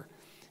story here.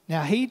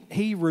 Now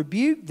he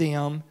rebuked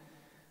them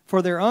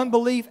for their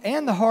unbelief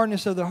and the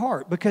hardness of their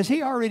heart, because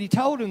he already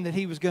told them that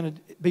he was going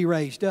to be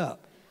raised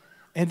up.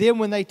 And then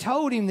when they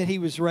told him that he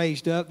was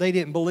raised up, they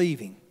didn't believe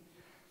him.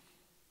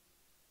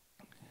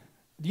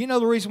 Do you know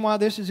the reason why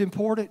this is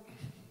important?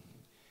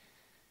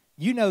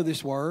 You know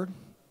this word.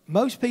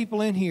 Most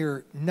people in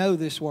here know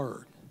this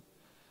word.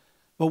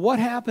 But what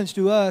happens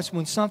to us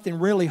when something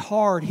really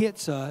hard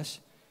hits us?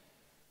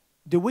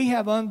 Do we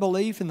have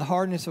unbelief in the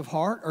hardness of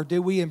heart, or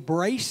do we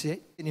embrace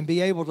it and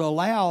be able to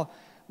allow,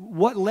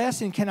 what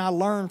lesson can I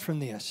learn from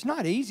this? It's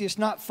not easy. It's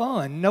not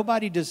fun.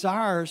 Nobody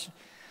desires.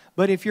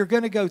 But if you're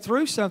going to go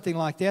through something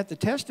like that, the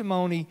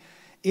testimony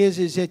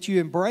is that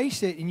you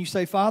embrace it and you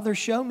say, Father,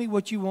 show me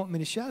what you want me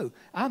to show.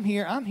 I'm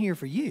here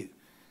for you.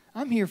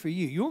 I'm here for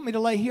you. You want me to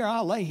lay here,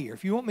 I'll lay here.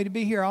 If you want me to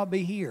be here, I'll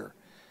be here.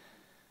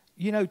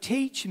 You know,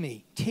 teach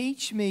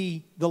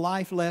me the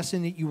life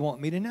lesson that you want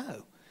me to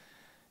know.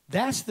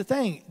 That's the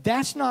thing.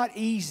 That's not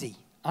easy.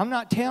 I'm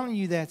not telling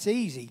you that's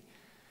easy.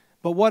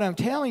 But what I'm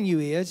telling you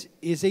is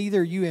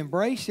either you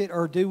embrace it,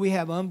 or do we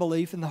have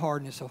unbelief in the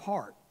hardness of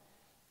heart?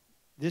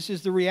 This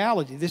is the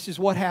reality. This is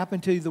what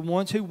happened to the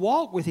ones who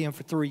walked with him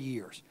for 3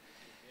 years.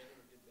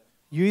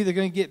 You're either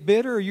going to get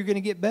bitter or you're going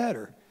to get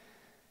better.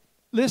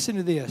 Listen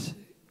to this.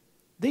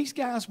 These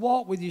guys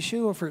walked with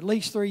Yeshua for at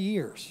least 3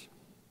 years.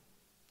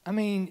 I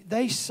mean,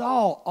 they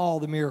saw all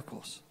the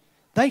miracles.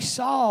 They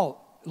saw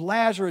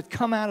Lazarus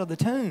come out of the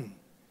tomb.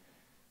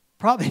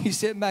 Probably he's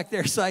sitting back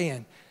there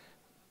saying,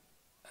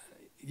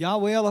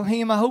 Yahweh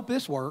Elohim, I hope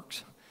this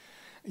works.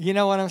 You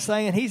know what I'm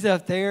saying? He's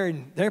up there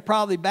and they're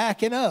probably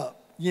backing up.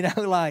 You know,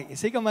 like,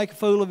 is he going to make a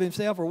fool of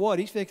himself or what?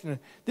 He's fixing to,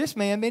 this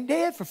man been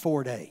dead for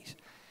 4 days.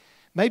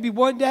 Maybe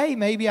one day,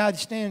 maybe I'd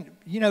stand,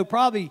 you know,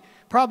 probably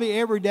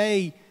every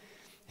day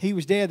he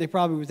was dead, they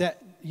probably was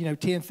that,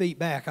 10 feet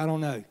back. I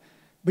don't know.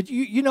 But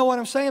you know what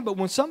I'm saying? But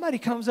when somebody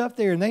comes up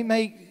there and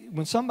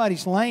when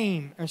somebody's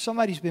lame or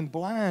somebody's been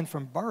blind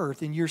from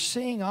birth and you're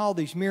seeing all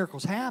these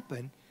miracles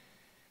happen,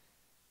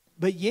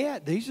 but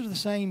yet these are the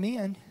same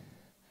men.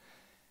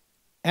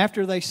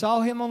 After they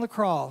saw him on the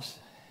cross,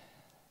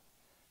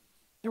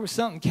 there was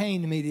something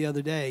came to me the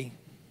other day.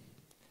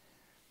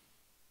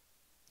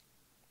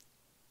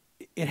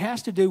 It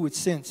has to do with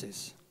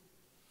senses.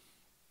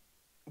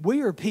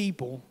 We are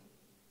people,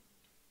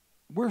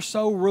 we're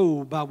so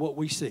ruled by what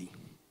we see.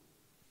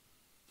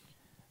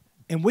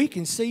 And we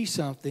can see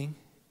something,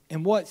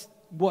 and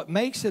what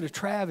makes it a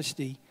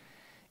travesty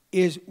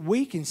is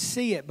we can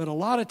see it, but a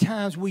lot of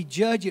times we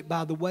judge it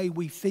by the way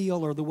we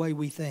feel or the way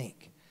we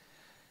think.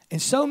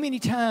 And so many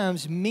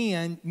times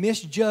men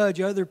misjudge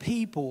other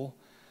people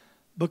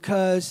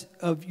because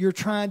of you're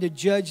trying to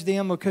judge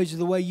them because of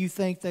the way you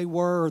think they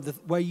were or the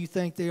way you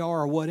think they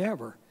are or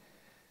whatever.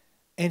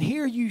 And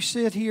here you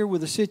sit here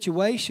with a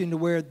situation to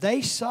where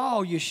they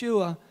saw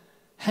Yeshua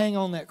hang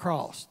on that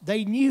cross.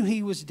 They knew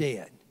he was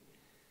dead.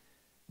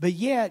 But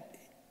yet,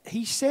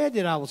 he said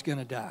that I was going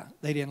to die.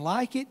 They didn't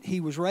like it. He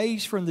was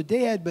raised from the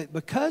dead. But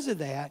because of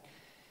that,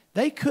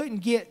 they couldn't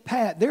get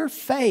past, their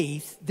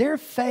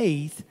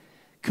faith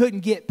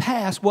couldn't get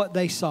past what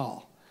they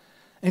saw.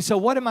 And so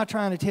what am I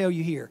trying to tell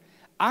you here?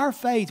 Our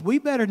faith, we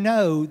better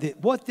know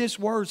that what this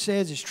word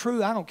says is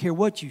true. I don't care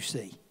what you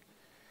see.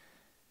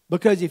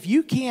 Because if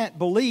you can't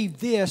believe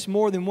this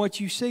more than what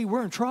you see,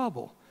 we're in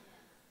trouble.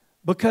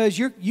 Because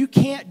you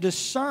can't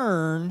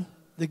discern,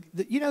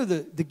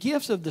 the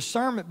gifts of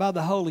discernment by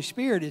the Holy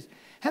Spirit is,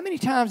 how many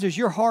times does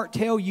your heart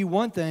tell you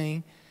one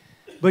thing,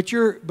 but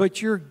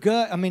your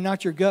gut, I mean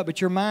not your gut, but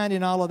your mind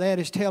and all of that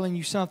is telling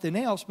you something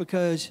else?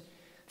 Because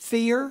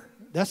fear,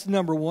 that's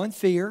number one,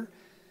 fear.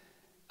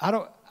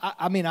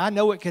 I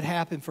know it could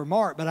happen for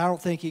Mark, but I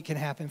don't think it can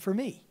happen for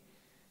me.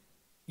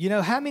 You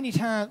know, how many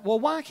times, well,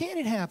 why can't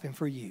it happen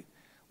for you?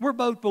 We're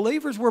both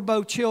believers. We're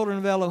both children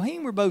of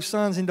Elohim. We're both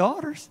sons and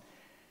daughters.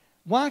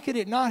 Why could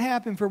it not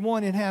happen for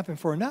one and happen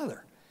for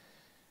another?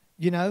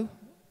 You know,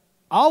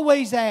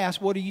 always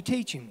ask, what are you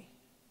teaching me?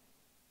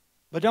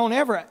 But don't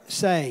ever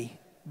say,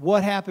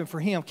 what happened for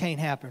him can't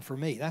happen for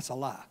me. That's a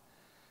lie.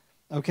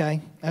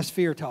 Okay, that's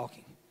fear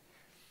talking.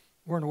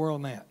 Where in the world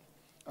am I at?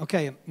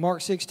 Okay,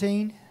 Mark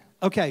 16.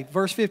 Okay,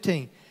 verse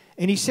 15.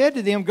 And he said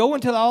to them, go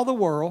into all the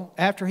world,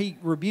 after he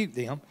rebuked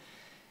them,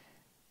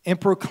 and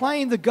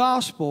proclaim the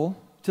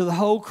gospel to the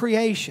whole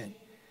creation.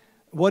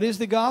 What is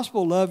the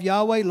gospel? Love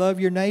Yahweh, love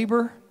your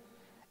neighbor,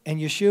 and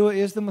Yeshua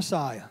is the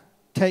Messiah.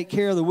 Take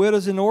care of the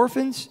widows and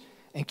orphans,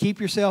 and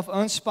keep yourself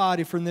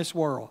unspotted from this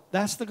world.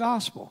 That's the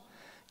gospel.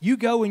 You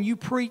go and you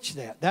preach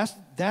that.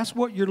 That's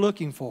what you're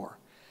looking for.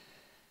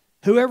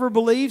 Whoever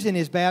believes and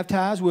is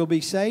baptized will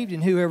be saved,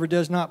 and whoever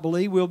does not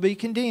believe will be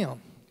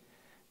condemned.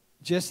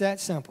 Just that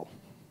simple.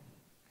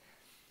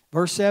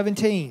 Verse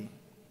 17.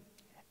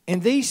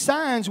 And these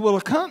signs will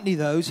accompany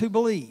those who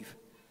believe.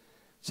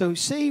 So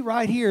see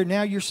right here,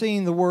 now you're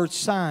seeing the word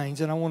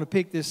signs, and I want to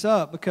pick this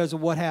up because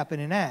of what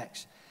happened in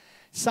Acts.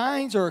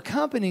 Signs are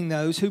accompanying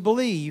those who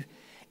believe.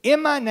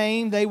 In my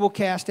name they will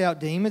cast out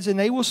demons, and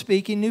they will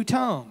speak in new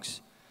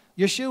tongues.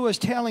 Yeshua is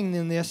telling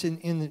them this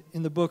in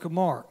the book of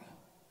Mark.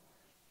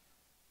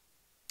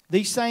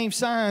 These same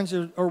signs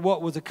are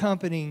what was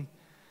accompanying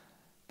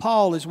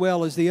Paul as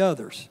well as the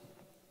others.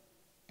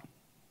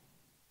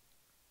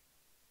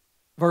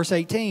 Verse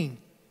 18,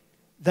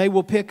 they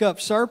will pick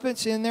up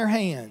serpents in their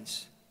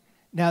hands.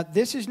 Now,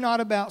 this is not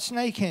about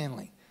snake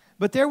handling,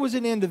 but there was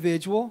an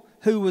individual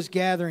who was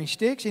gathering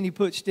sticks, and he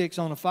put sticks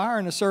on a fire,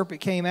 and a serpent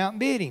came out and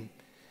bit him.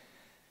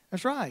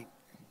 That's right.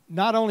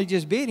 Not only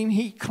just bit him,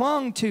 he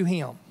clung to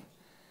him,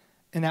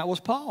 and that was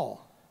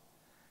Paul.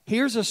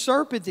 Here's a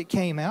serpent that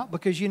came out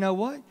because you know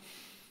what?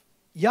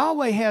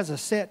 Yahweh has a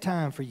set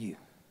time for you,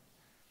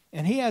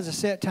 and he has a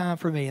set time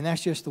for me, and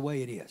that's just the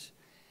way it is.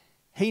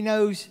 He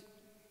knows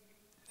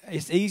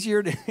it's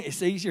easier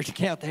to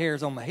count the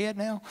hairs on my head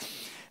now.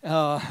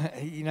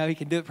 You know, he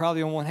can do it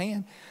probably on one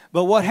hand.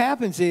 But what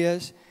happens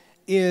is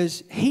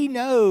he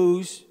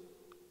knows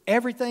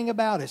everything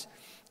about us.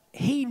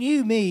 He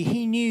knew me.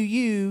 He knew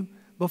you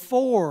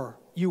before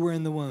you were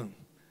in the womb.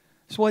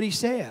 That's what he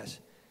says.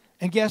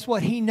 And guess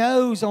what? He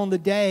knows on the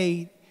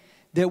day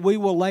that we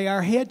will lay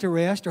our head to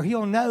rest, or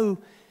he'll know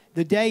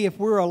the day if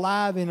we're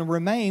alive and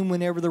remain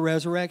whenever the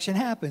resurrection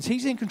happens.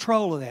 He's in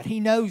control of that. He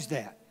knows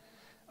that.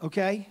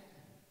 Okay?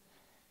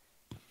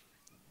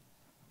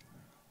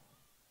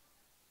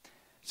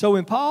 So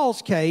in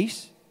Paul's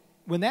case,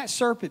 when that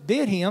serpent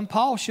bit him,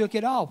 Paul shook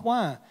it off.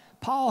 Why?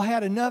 Paul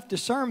had enough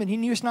discernment. He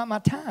knew it's not my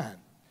time.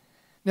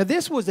 Now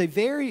this was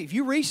if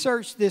you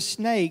research this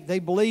snake, they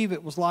believe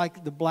it was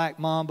like the black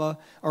mamba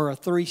or a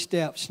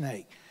 3-step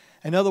snake.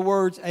 In other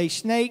words, a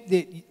snake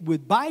that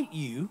would bite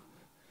you,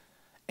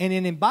 and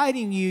in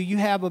biting you, you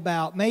have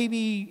about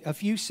maybe a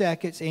few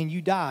seconds and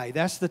you die.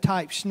 That's the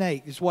type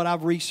snake. It's what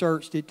I've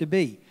researched it to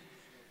be.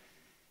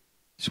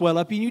 Swell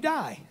up and you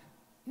die.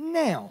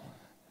 Now,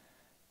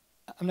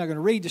 I'm not going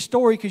to read the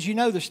story because you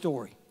know the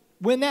story.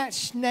 When that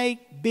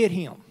snake bit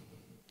him,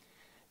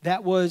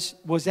 was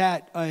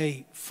that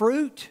a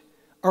fruit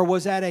or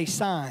was that a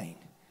sign?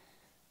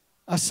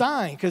 A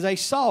sign, because they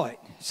saw it.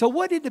 So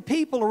what did the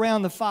people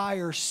around the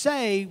fire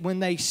say when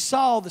they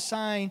saw the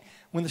sign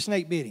when the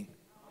snake bit him?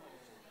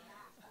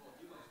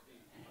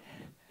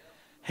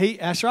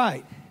 That's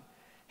right.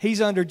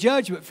 He's under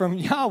judgment from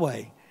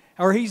Yahweh,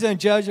 or he's under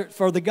judgment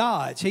for the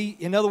gods.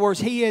 In other words,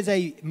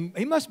 he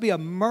must be a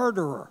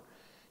murderer.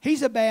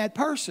 He's a bad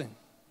person.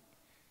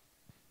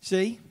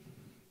 See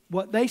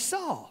what they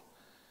saw.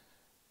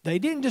 They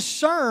didn't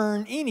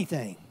discern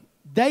anything.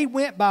 They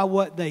went by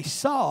what they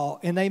saw,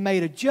 and they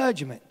made a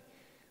judgment.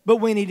 But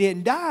when he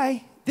didn't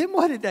die, then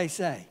what did they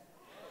say?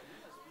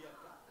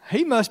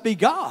 He must be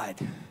God.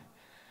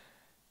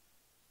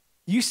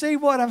 You see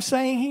what I'm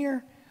saying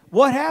here?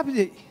 What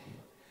happened?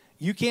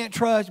 You can't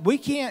trust.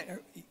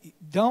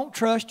 Don't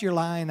trust your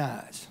lying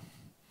eyes.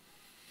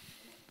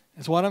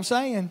 That's what I'm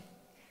saying.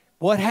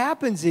 What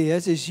happens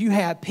is you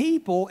have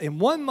people in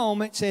one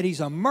moment said he's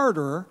a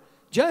murderer,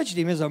 judged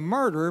him as a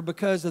murderer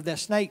because of that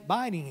snake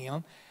biting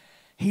him.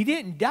 He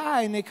didn't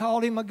die, and they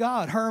called him a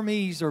god,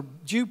 Hermes or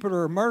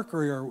Jupiter or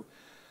Mercury or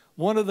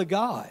one of the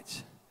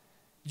gods.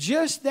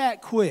 Just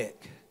that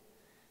quick.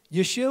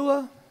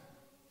 Yeshua,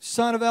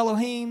 son of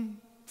Elohim,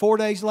 4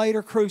 days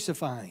later,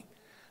 crucifying.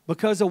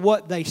 Because of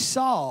what they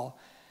saw,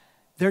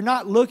 they're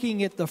not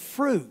looking at the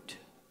fruit.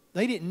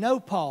 They didn't know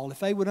Paul. If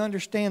they would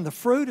understand the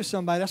fruit of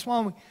somebody, that's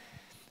why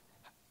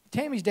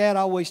Tammy's dad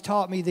always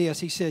taught me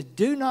this. He said,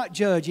 do not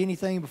judge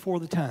anything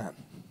before the time.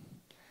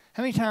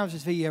 How many times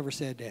has he ever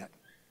said that?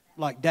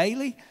 Like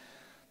daily?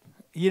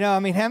 You know, I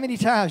mean, how many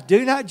times?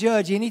 Do not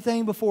judge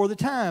anything before the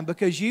time,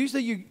 because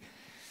usually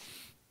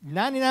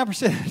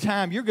 99% of the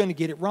time you're going to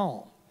get it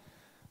wrong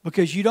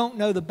because you don't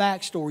know the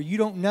backstory. You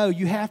don't know.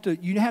 You have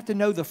to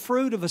know the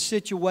fruit of a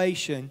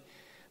situation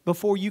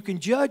before you can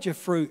judge a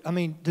fruit. I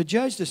mean, to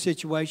judge the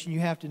situation, you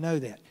have to know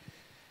that.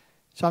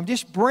 So I'm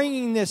just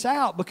bringing this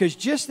out because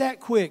just that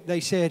quick they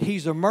said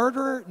he's a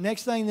murderer.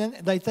 Next thing then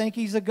they think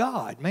he's a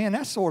god. Man,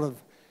 that's sort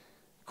of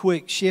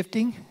quick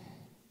shifting.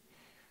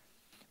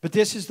 But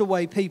this is the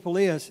way people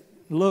is.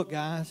 Look,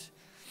 guys,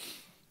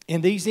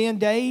 in these end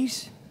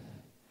days,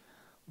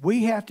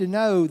 we have to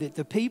know that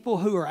the people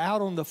who are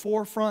out on the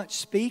forefront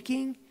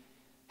speaking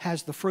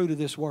has the fruit of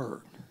this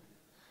word.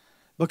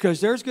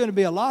 Because there's going to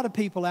be a lot of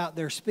people out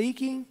there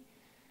speaking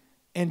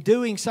and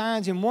doing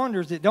signs and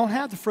wonders that don't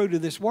have the fruit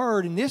of this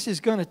word, and this is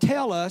going to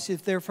tell us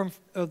if they're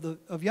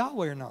of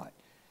Yahweh or not.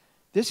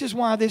 This is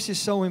why this is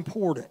so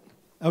important.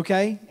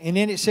 Okay? And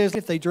then it says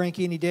if they drink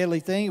any deadly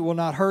thing, it will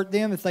not hurt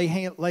them. If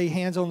they lay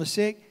hands on the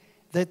sick,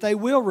 that they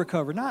will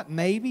recover. Not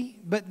maybe,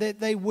 but that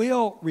they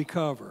will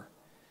recover.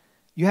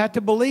 You have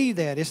to believe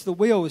that. It's the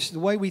will. It's the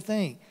way we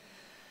think.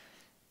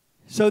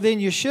 So then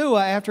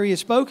Yeshua, after he had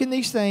spoken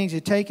these things,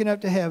 had taken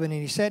up to heaven,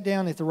 and he sat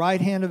down at the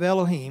right hand of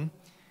Elohim.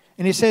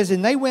 And it says,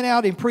 and they went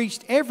out and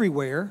preached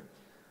everywhere,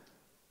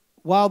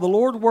 while the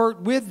Lord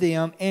worked with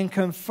them and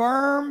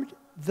confirmed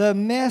the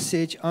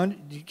message.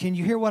 Can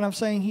you hear what I'm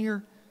saying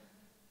here?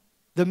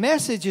 The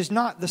message is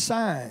not the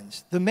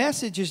signs. The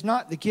message is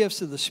not the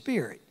gifts of the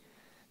Spirit.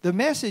 The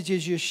message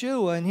is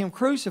Yeshua and him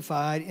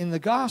crucified in the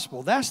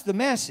gospel. That's the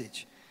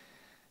message.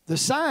 The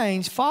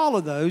signs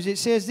follow those. It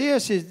says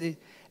this,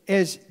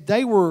 as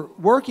they were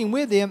working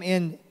with him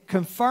and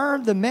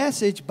confirmed the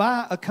message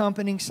by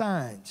accompanying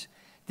signs.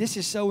 This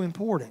is so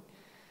important.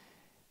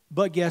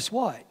 But guess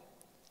what?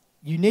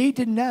 You need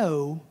to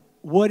know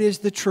what is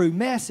the true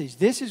message.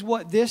 This is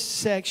what this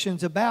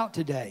section's about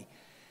today.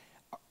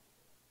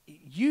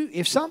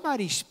 If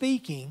somebody's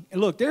speaking,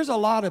 look, there's a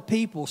lot of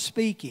people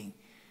speaking.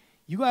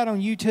 You go out on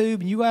YouTube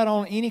and you go out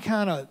on any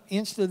kind of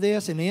Insta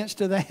this and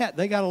Insta that.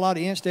 They got a lot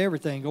of Insta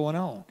everything going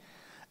on.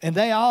 And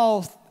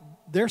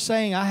they're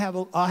saying, I have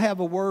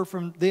a word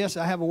from this,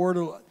 I have a word.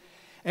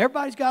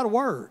 Everybody's got a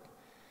word.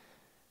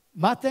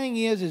 My thing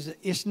is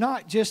it's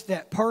not just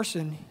that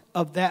person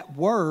of that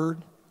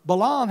word.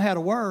 Balaam had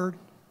a word.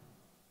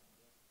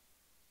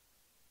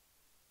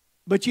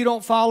 But you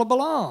don't follow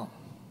Balaam.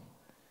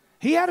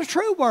 He had a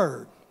true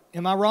word.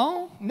 Am I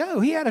wrong? No,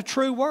 he had a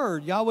true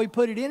word. Yahweh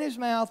put it in his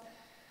mouth.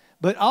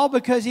 But all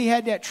because he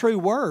had that true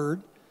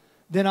word,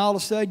 then all of a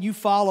sudden you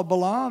follow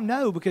Balaam?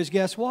 No, because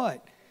guess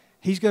what?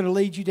 He's going to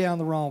lead you down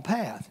the wrong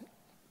path.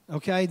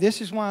 Okay,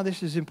 this is why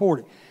this is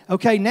important.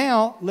 Okay,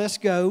 now let's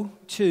go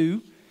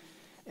to,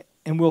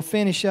 and we'll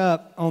finish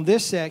up on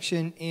this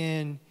section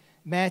in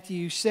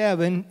Matthew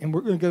 7, and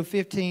we're going to go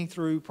 15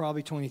 through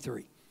probably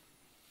 23.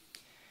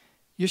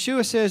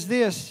 Yeshua says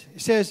this,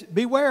 it says,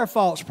 beware of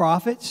false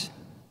prophets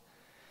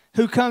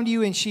who come to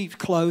you in sheep's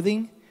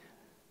clothing,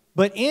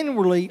 but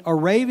inwardly are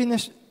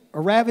ravenous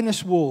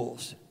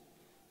wolves.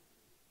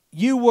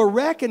 You will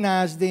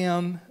recognize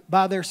them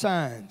by their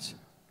signs.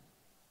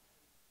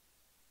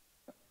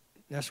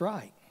 That's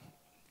right.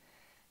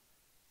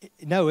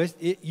 No,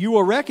 you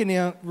will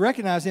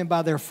recognize them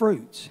by their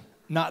fruits,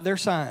 not their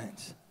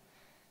signs.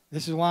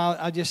 This is why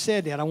I just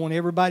said that. I want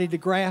everybody to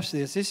grasp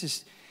this. This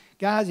is,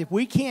 guys, if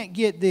we can't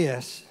get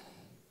this,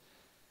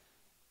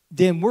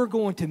 then we're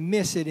going to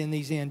miss it in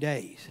these end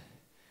days.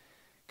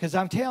 Because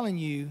I'm telling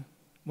you,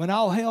 when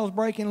all hell's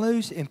breaking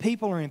loose and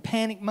people are in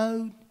panic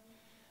mode,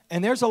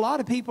 and there's a lot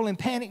of people in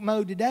panic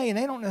mode today, and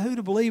they don't know who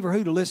to believe or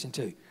who to listen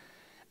to.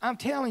 I'm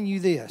telling you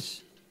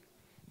this.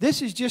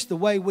 This is just the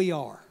way we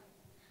are.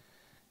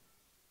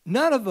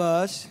 None of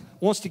us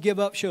wants to give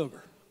up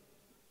sugar.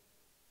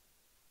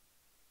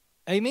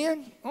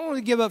 Amen? I don't want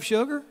to give up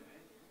sugar.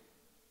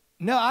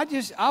 No,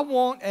 I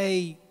want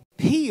a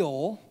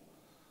pill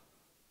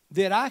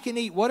that I can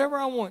eat whatever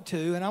I want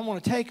to, and I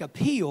want to take a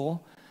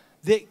pill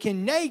that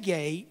can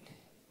negate,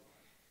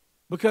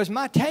 because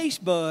my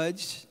taste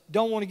buds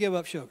don't want to give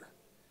up sugar.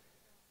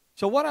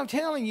 So what I'm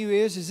telling you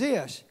is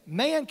this.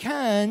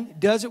 Mankind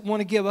doesn't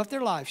want to give up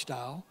their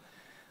lifestyle.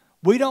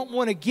 We don't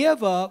want to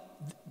give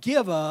up. We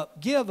don't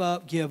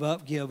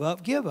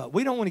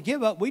want to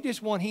give up. We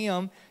just want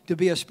him to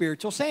be a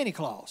spiritual Santa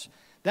Claus.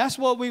 That's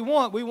what we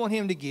want. We want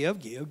him to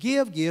give.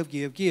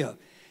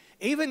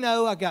 Even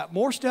though I got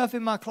more stuff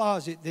in my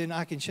closet than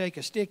I can shake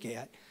a stick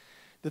at,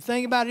 the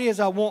thing about it is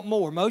I want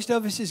more. Most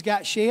of us has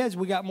got sheds.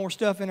 We got more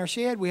stuff in our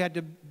shed. We had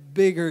to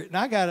bigger, and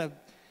I got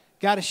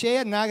a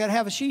shed, and I got to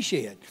have a she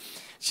shed.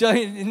 So,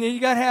 and then you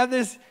got to have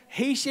this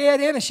he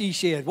shed and a she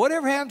shed.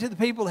 Whatever happened to the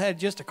people that had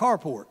just a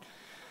carport?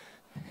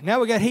 Now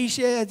we got he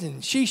sheds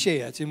and she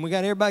sheds, and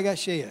everybody got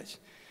sheds.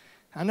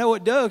 I know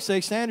what Doug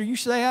says, Sandra, you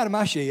stay out of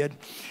my shed.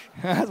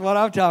 That's what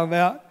I'm talking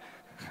about.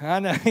 I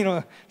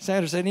know,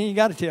 Sandra said, you ain't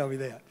got to tell me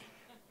that.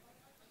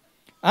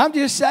 I'm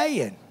just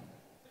saying.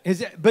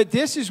 But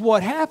this is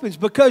what happens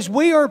because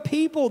we are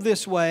people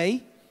this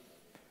way.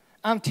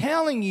 I'm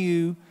telling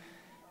you,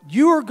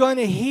 you are going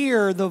to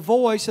hear the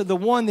voice of the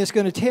one that's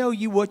going to tell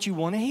you what you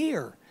want to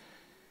hear.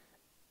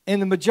 And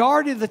the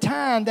majority of the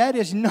time, that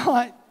is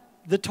not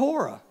the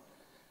Torah.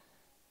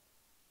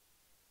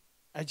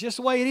 That's just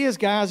the way it is,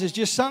 guys. It's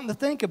just something to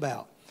think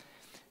about.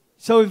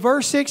 So in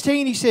verse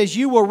 16, he says,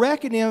 you will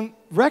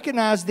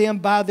recognize them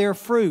by their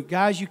fruit.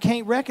 Guys, you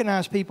can't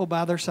recognize people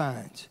by their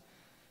signs.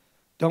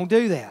 Don't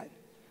do that.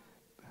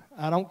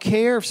 I don't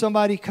care if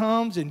somebody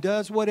comes and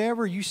does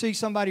whatever. You see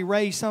somebody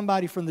raise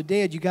somebody from the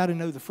dead, you got to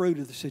know the fruit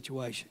of the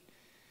situation.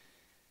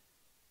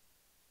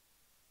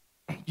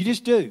 You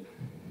just do.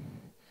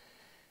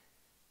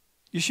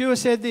 Yeshua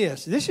said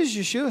this. This is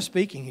Yeshua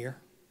speaking here.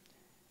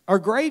 Are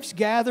grapes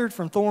gathered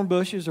from thorn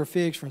bushes or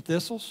figs from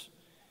thistles?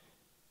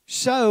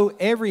 So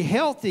every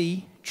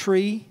healthy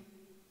tree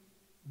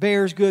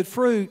bears good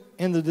fruit,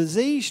 and the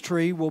diseased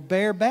tree will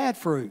bear bad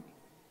fruit.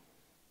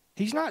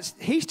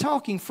 He's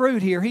talking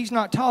fruit here. He's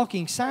not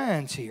talking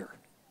signs here.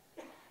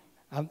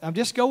 I'm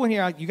just going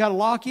here. You got to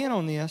lock in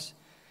on this.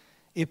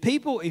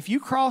 If you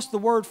cross the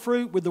word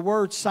fruit with the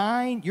word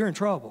sign, you're in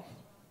trouble.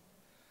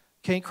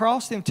 Can't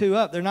cross them two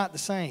up. They're not the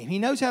same. He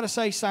knows how to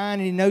say sign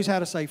and he knows how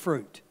to say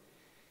fruit.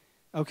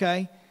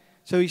 Okay?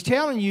 So he's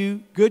telling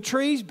you good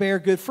trees bear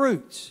good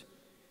fruits.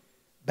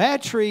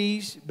 Bad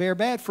trees bear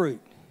bad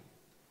fruit.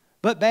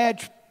 But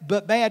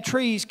bad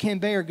trees can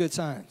bear good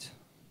signs.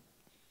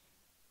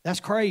 That's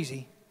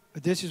crazy,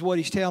 but this is what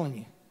he's telling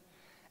you.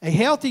 A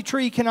healthy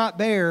tree cannot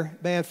bear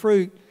bad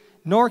fruit,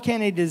 nor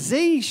can a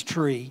diseased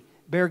tree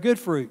bear good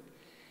fruit.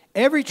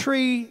 Every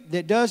tree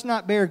that does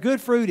not bear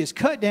good fruit is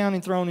cut down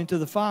and thrown into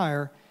the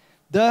fire.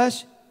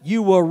 Thus,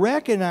 you will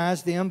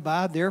recognize them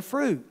by their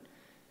fruit.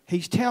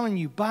 He's telling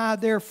you by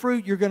their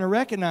fruit you're going to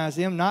recognize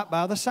them, not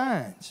by the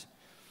signs.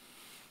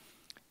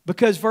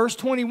 Because verse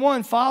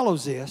 21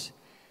 follows this.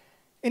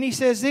 And he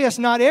says this,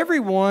 not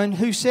everyone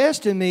who says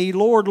to me,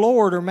 Lord,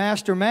 Lord, or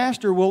Master,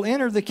 Master, will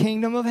enter the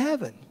kingdom of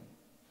heaven.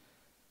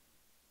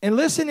 And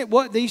listen at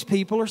what these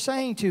people are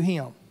saying to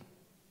him.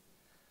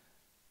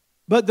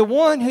 But the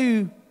one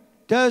who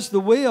does the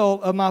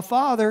will of my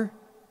Father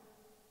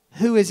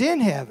who is in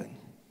heaven.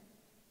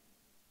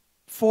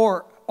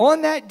 For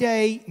on that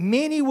day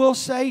many will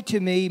say to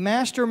me,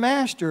 Master,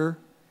 Master,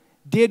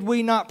 did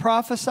we not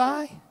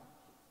prophesy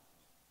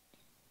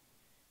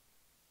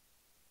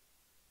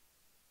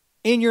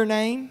in your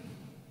name?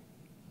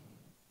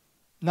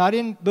 Not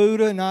in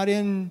Buddha, not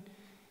in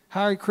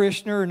Hare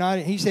Krishna, or not.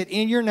 He said,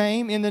 in your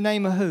name, in the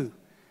name of who?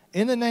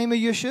 In the name of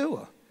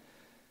Yeshua.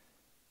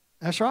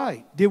 That's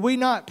right. Did we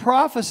not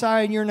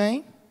prophesy in your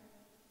name?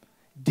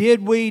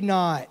 Did we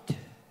not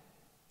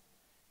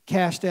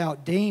cast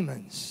out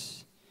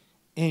demons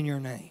in your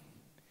name?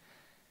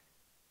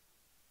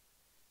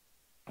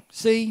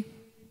 See,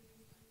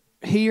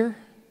 here,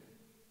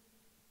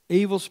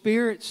 evil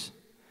spirits,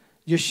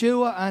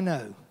 Yeshua, I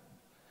know.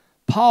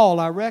 Paul,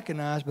 I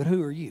recognize, but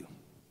who are you?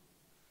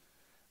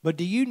 But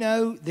do you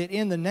know that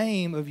in the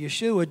name of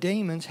Yeshua,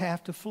 demons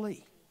have to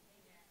flee?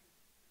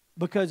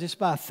 Because it's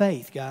by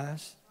faith,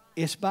 guys.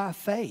 It's by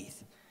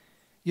faith.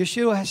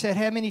 Yeshua has said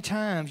how many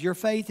times, your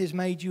faith has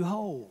made you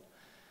whole.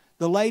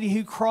 The lady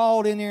who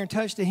crawled in there and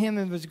touched the hem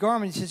of his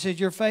garment, he says,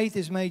 your faith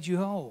has made you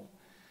whole.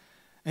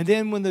 And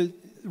then when the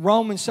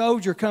Roman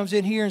soldier comes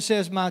in here and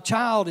says, my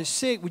child is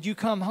sick, would you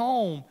come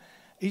home?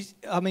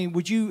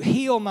 Would you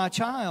heal my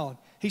child?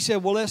 He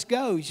said, well, let's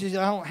go. He says,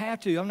 I don't have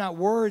to. I'm not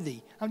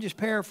worthy. I'm just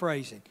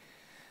paraphrasing.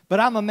 But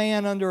I'm a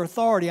man under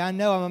authority. I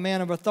know I'm a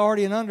man of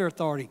authority and under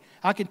authority.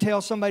 I can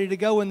tell somebody to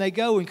go and they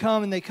go, and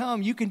come and they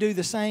come. You can do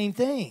the same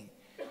thing.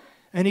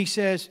 And he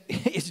says,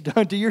 it's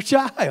done to your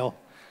child.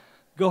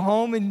 Go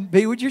home and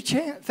be with your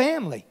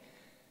family.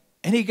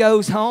 And he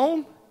goes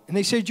home, and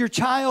they said, your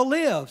child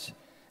lives.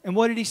 And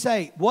what did he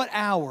say? What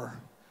hour?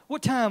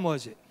 What time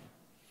was it?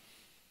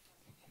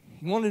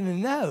 He wanted to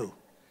know.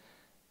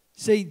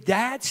 See,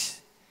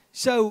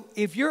 so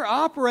if you're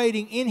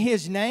operating in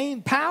his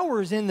name,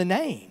 power is in the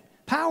name.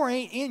 Power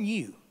ain't in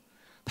you.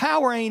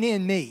 Power ain't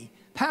in me.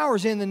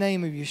 Power's in the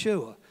name of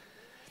Yeshua.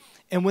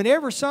 And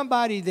whenever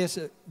somebody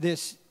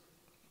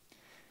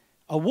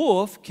a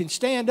wolf can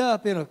stand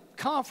up in a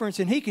conference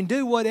and he can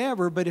do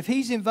whatever, but if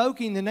he's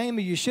invoking the name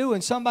of Yeshua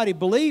and somebody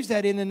believes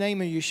that in the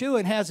name of Yeshua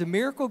and has a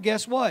miracle,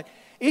 guess what?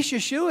 It's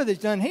Yeshua that's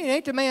done it. It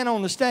ain't the man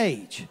on the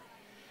stage.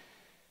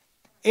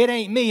 It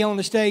ain't me on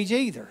the stage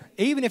either.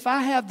 Even if I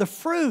have the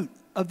fruit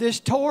of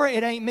this Torah,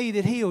 it ain't me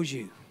that heals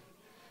you.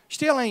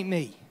 Still ain't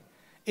me.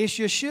 It's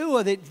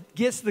Yeshua that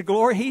gets the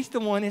glory. He's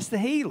the one that's the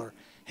healer.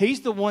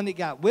 He's the one that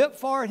got whipped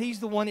for it. He's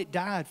the one that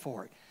died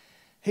for it.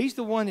 He's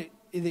the one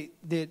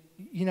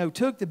that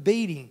took the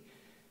beating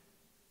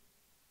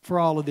for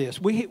all of this.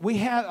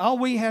 All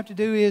we have to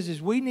do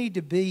is we need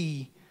to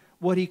be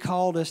what he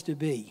called us to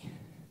be.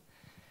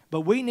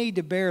 But we need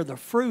to bear the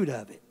fruit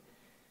of it.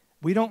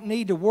 We don't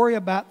need to worry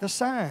about the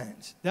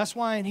signs. That's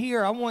why in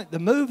here, I want the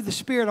move of the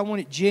Spirit, I want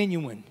it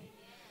genuine.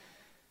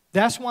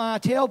 That's why I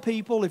tell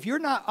people, if you're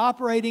not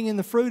operating in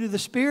the fruit of the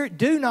Spirit,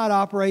 do not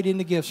operate in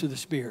the gifts of the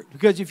Spirit.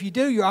 Because if you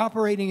do, you're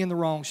operating in the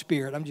wrong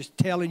spirit. I'm just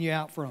telling you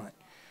out front.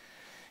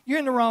 You're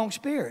in the wrong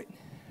spirit.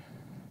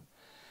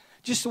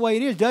 Just the way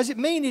it is. Doesn't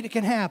mean that it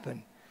can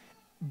happen.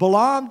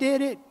 Balaam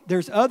did it.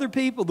 There's other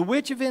people. The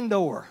witch of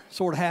Endor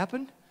sort of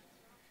happened.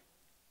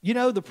 You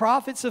know, the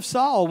prophets of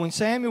Saul, when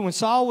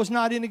Saul was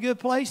not in a good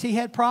place, he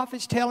had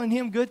prophets telling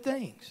him good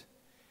things.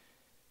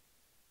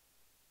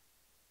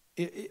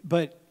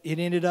 But it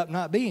ended up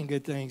not being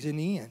good things in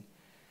the end.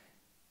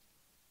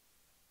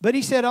 But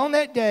he said, on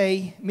that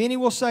day, many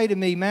will say to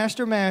me,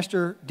 Master,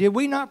 Master, did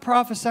we not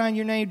prophesy in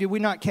your name? Did we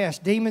not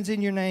cast demons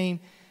in your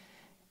name?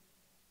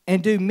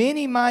 And do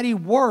many mighty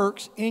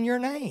works in your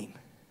name?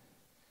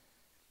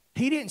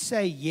 He didn't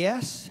say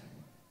yes.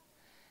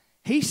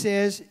 He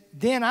says,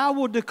 then I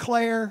will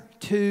declare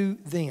to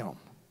them,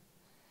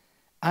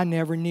 I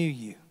never knew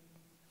you.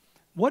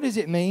 What does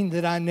it mean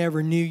that I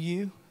never knew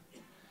you?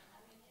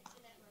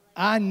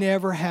 I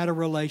never had a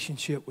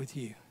relationship with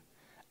you.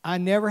 I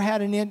never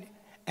had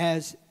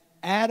as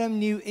Adam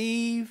knew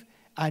Eve,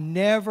 I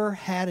never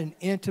had an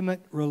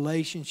intimate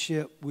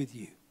relationship with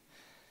you.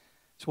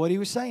 That's what he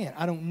was saying.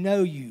 I don't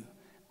know you.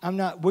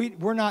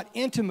 We're not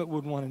intimate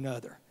with one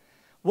another.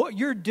 What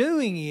you're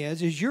doing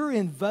is you're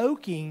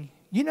invoking,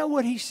 you know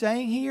what he's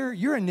saying here?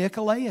 You're a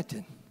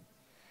Nicolaitan.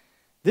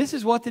 This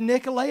is what the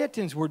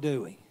Nicolaitans were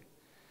doing.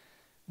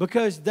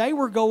 Because they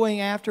were going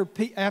after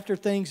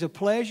things of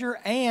pleasure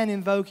and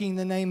invoking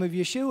the name of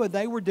Yeshua.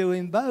 They were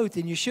doing both.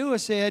 And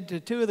Yeshua said to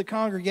two of the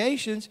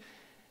congregations,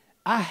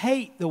 I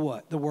hate the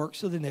what? The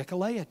works of the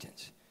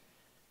Nicolaitans.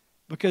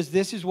 Because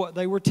this is what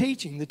they were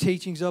teaching, the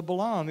teachings of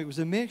Balaam. It was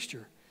a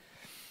mixture.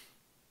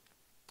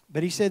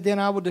 But he said, then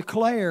I will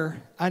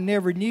declare, I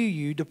never knew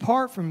you.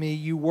 Depart from me,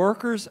 you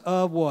workers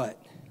of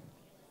what?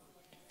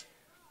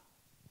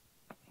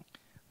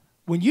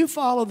 When you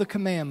follow the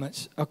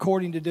commandments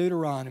according to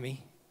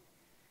Deuteronomy,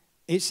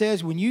 it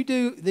says when you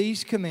do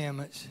these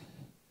commandments,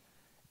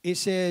 it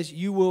says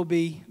you will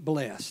be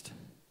blessed.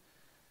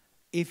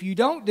 If you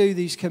don't do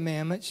these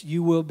commandments,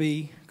 you will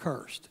be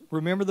cursed.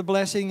 Remember the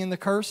blessing and the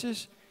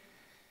curses?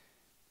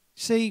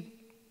 See,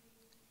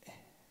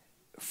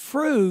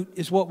 fruit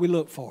is what we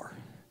look for,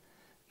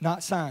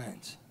 not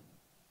signs.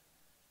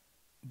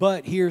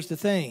 But here's the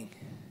thing.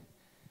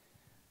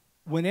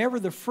 Whenever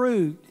the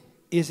fruit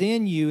is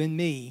in you and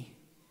me,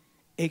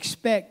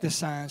 expect the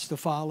signs to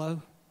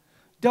follow.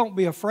 Don't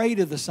be afraid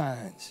of the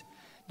signs.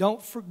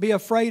 Don't be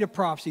afraid of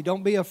prophecy.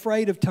 Don't be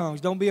afraid of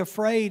tongues. Don't be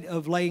afraid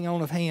of laying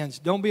on of hands.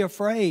 Don't be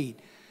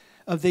afraid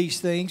of these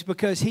things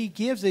because he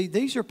gives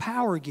these are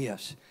power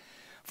gifts.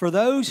 For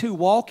those who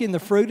walk in the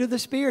fruit of the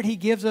Spirit, he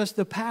gives us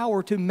the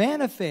power to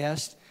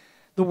manifest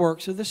the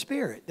works of the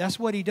Spirit. That's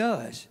what he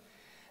does.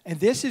 And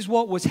this is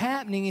what was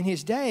happening in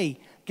his day.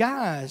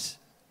 Guys,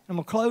 I'm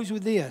going to close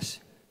with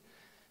this.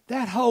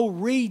 That whole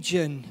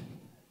region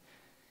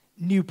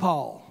knew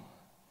Paul.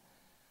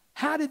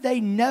 How did they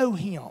know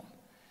him?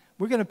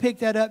 We're going to pick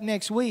that up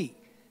next week.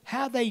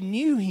 How they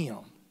knew him.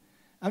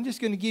 I'm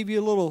just going to give you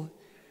a little.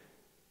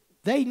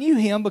 They knew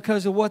him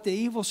because of what the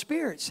evil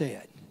spirit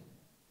said.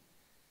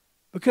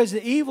 Because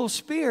the evil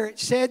spirit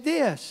said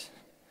this.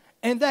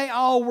 And they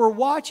all were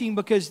watching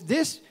because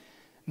this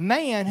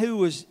man who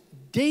was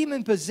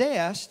demon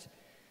possessed,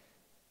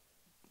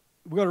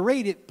 we're going to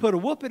read it, put a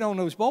whooping on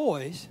those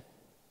boys,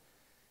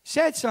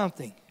 said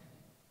something.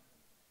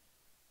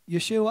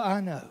 Yeshua, I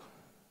know.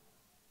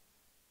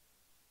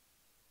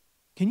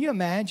 Can you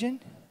imagine?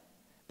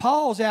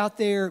 Paul's out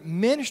there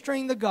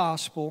ministering the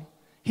gospel.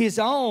 His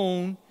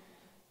own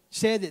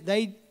said that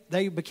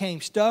they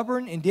became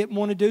stubborn and didn't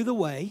want to do the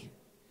way.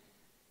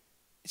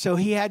 So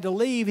he had to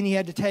leave and he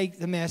had to take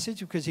the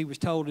message because he was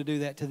told to do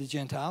that to the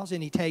Gentiles.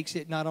 And he takes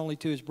it not only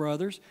to his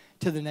brothers,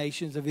 to the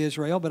nations of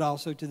Israel, but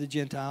also to the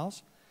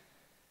Gentiles.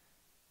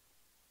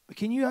 But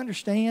can you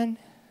understand?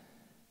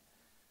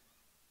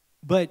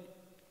 But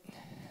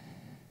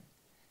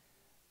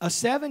a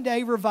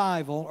 7-day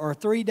revival or a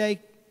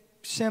 3-day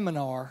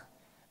seminar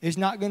is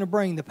not going to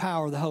bring the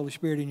power of the Holy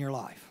Spirit in your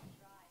life.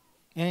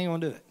 It ain't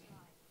going to do it.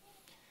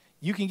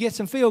 You can get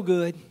some feel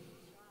good.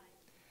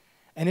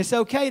 And it's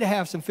okay to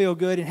have some feel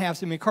good and have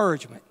some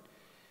encouragement.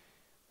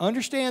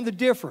 Understand the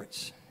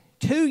difference.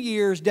 2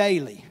 years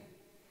daily.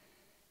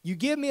 You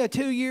give me a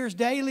 2 years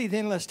daily,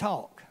 then let's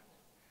talk.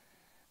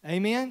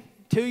 Amen?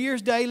 2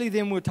 years daily,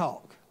 then we'll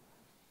talk.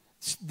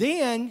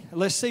 Then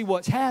let's see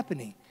what's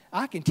happening.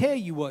 I can tell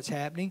you what's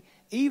happening.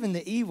 Even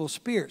the evil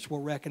spirits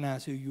will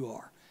recognize who you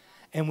are.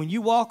 And when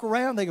you walk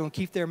around, they're going to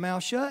keep their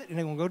mouth shut and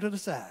they're going to go to the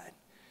side.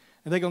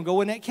 And they're going to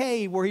go in that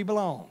cave where he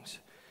belongs.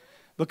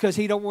 Because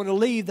he don't want to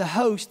leave the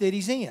host that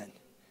he's in.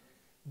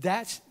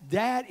 That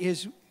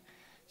is,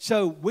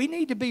 so we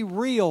need to be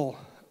real.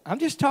 I'm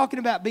just talking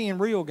about being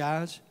real,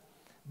 guys.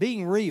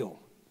 Being real.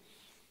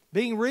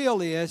 Being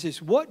real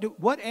is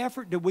what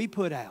effort do we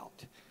put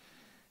out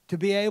to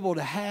be able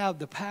to have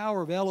the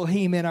power of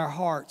Elohim in our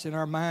hearts, in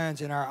our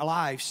minds, in our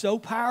lives so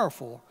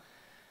powerful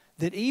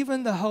that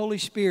even the Holy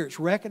Spirits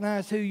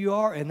recognize who you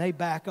are and they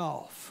back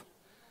off.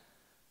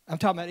 I'm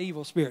talking about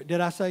evil spirit.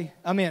 Did I say?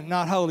 I meant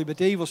not holy, but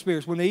the evil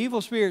spirits. When the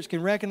evil spirits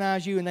can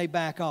recognize you and they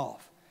back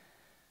off.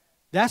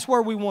 That's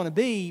where we want to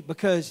be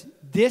because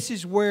this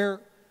is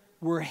where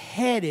we're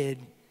headed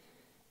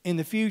in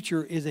the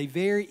future is a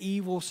very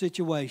evil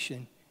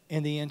situation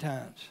in the end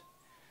times.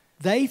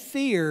 They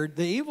feared,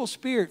 the evil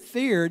spirit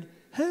feared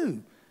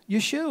who?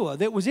 Yeshua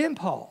that was in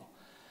Paul.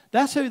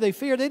 That's who they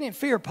feared. They didn't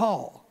fear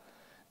Paul.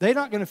 They're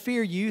not going to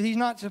fear you. He's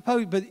not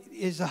supposed, but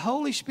is the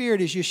Holy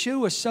Spirit, is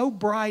Yeshua so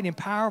bright and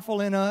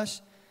powerful in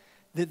us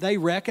that they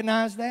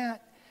recognize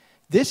that?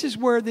 This is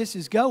where this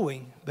is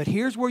going, but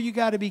here's where you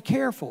got to be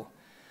careful.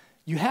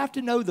 You have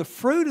to know the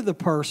fruit of the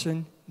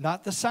person,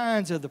 not the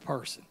signs of the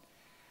person.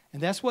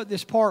 And that's what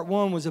this part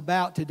 1 was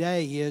about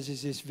today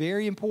is it's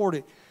very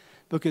important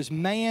because,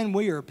 man,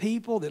 we are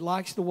people that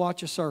likes to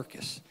watch a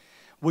circus.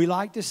 We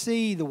like to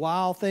see the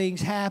wild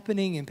things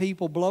happening and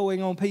people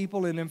blowing on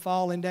people and then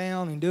falling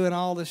down and doing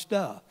all this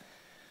stuff.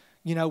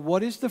 You know,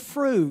 what is the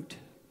fruit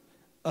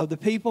of the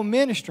people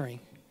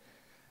ministering?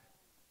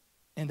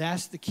 And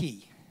that's the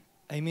key.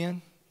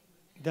 Amen?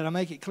 Did I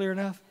make it clear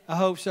enough? I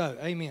hope so.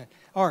 Amen.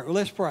 All right, well,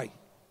 let's pray.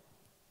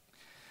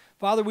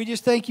 Father, we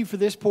just thank you for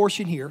this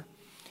portion here.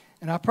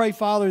 And I pray,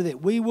 Father,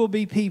 that we will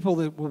be people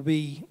that will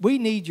be, we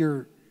need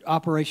your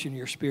operation of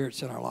your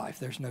spirits in our life.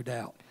 There's no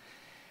doubt.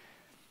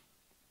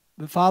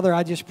 But, Father,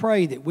 I just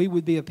pray that we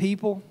would be a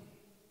people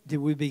that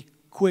would be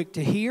quick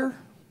to hear,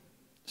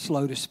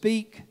 slow to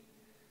speak.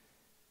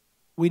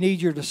 We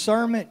need your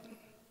discernment.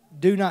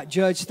 Do not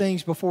judge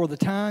things before the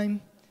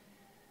time.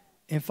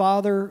 And,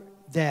 Father,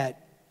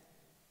 that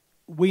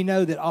we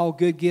know that all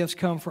good gifts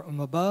come from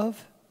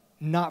above,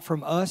 not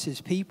from us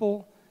as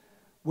people,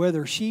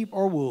 whether sheep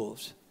or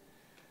wolves.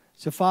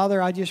 So,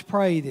 Father, I just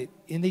pray that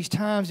in these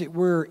times that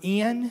we're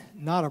in,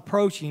 not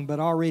approaching, but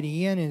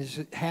already in, and it's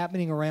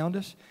happening around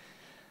us,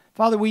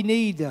 Father, we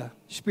need the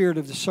spirit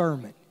of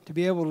discernment to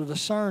be able to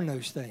discern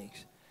those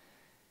things.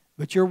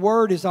 But your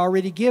word is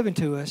already given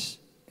to us.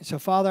 And so,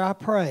 Father, I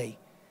pray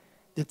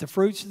that the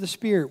fruits of the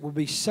Spirit will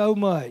be so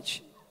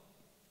much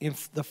in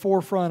the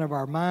forefront of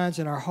our minds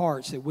and our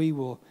hearts that we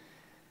will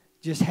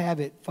just have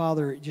it,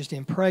 Father, just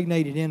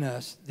impregnated in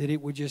us, that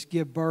it would just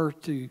give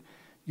birth to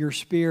your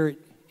Spirit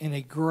in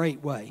a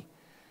great way.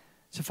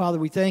 So, Father,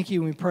 we thank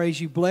you and we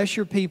praise you. Bless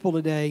your people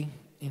today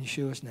in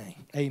Yeshua's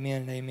name.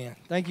 Amen and amen.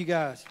 Thank you,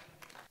 guys.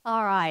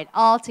 All right,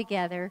 all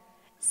together.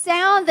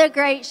 Sound the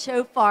great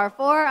shofar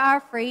for our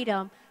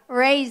freedom.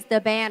 Raise the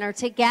banner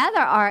to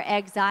gather our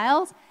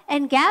exiles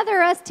and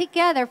gather us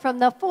together from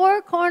the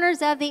four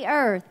corners of the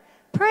earth.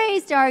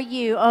 Praised are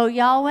you, O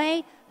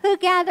Yahweh, who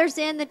gathers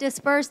in the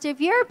dispersed of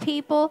your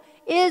people,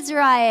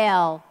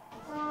 Israel.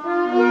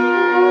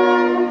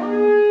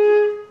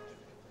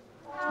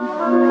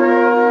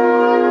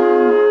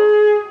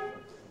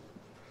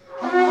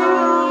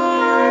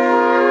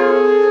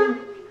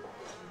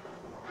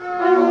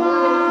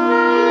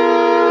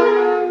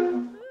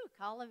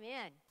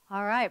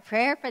 All right,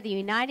 prayer for the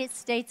United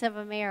States of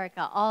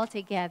America all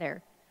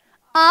together.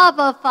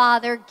 Abba,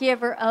 Father,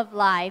 giver of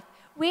life,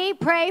 we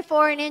pray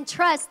for and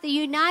entrust the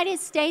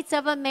United States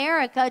of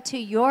America to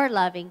your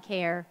loving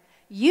care.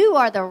 You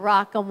are the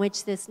rock on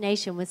which this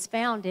nation was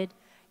founded.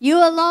 You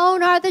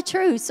alone are the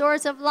true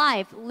source of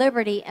life,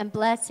 liberty, and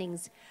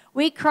blessings.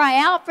 We cry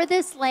out for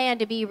this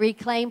land to be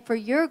reclaimed for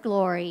your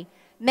glory.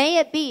 May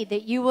it be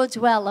that you will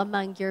dwell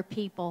among your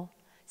people.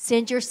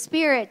 Send your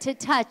Spirit to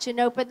touch and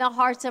open the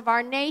hearts of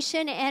our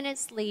nation and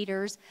its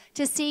leaders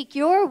to seek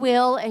your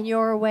will and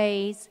your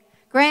ways.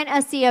 Grant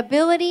us the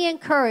ability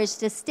and courage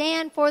to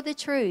stand for the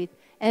truth,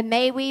 and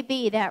may we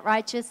be that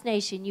righteous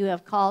nation you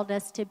have called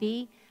us to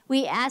be.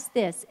 We ask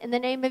this in the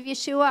name of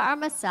Yeshua, our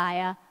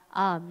Messiah.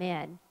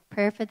 Amen.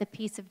 Prayer for the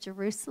peace of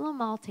Jerusalem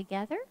all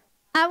together.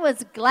 I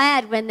was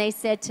glad when they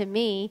said to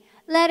me,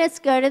 "Let us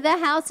go to the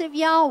house of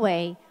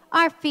Yahweh.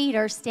 Our feet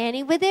are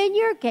standing within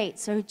your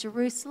gates, O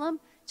Jerusalem.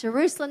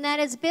 Jerusalem that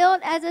is built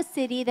as a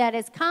city that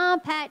is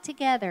compact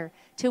together,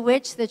 to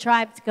which the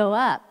tribes go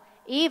up,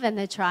 even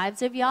the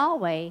tribes of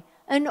Yahweh,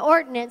 an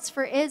ordinance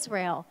for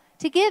Israel,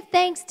 to give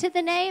thanks to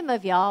the name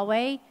of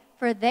Yahweh,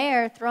 for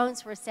their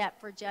thrones were set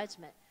for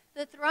judgment,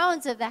 the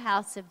thrones of the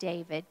house of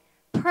David.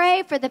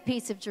 Pray for the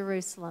peace of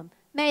Jerusalem.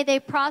 May they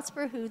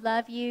prosper who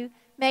love you.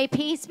 May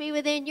peace be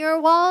within your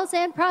walls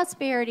and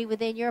prosperity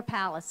within your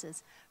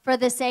palaces. For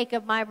the sake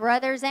of my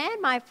brothers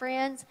and my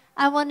friends,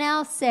 I will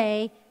now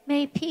say,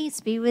 may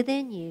peace be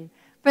within you.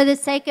 For the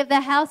sake of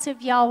the house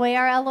of Yahweh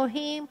our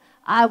Elohim,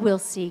 I will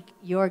seek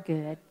your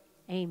good."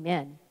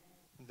 Amen.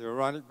 The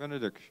Aaronic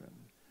benediction.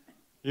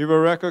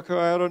 Yivarecha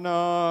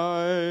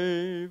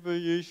Adonai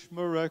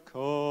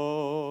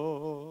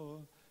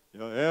v'yishmerecha.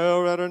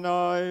 Ya'er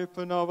Adonai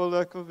panav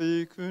alecha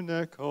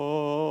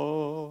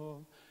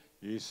v'yikunecha.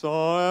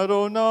 Yisa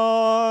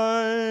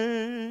Adonai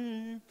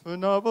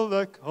panav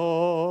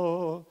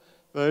alecha.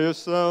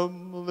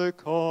 V'yasem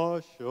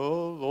lecha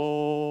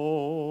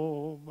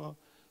shalom.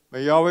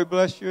 May Yahweh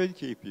bless you and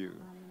keep you.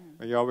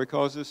 May Yahweh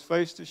cause his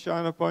face to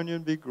shine upon you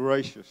and be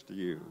gracious to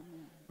you.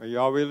 May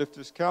Yahweh lift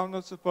his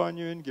countenance upon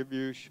you and give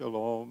you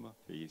shalom,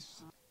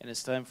 peace. And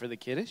it's time for the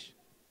Kiddush,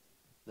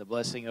 the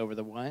blessing over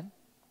the wine.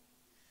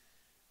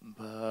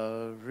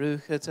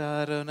 Baruch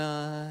atah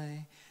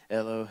Adonai,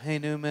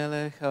 Eloheinu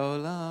melech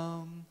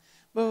haolam,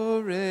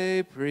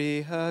 borei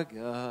pri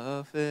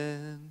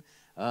hagafen.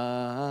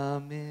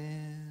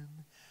 Amen.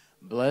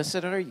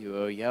 Blessed are you,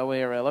 O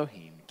Yahweh our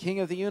Elohim, King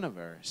of the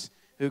universe,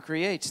 who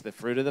creates the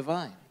fruit of the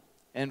vine,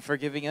 and for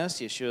giving us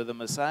Yeshua the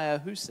Messiah,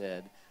 who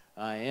said,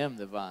 I am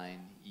the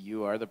vine,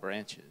 you are the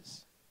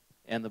branches.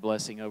 And the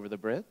blessing over the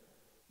bread.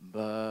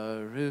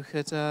 Baruch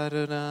atah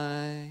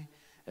Adonai,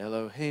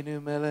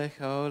 Eloheinu melech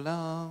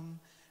haolam,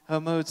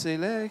 hamotzi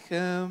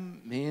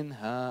lechem min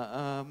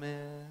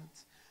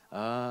haamet.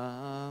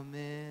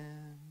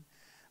 Amen.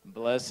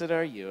 Blessed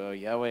are you, O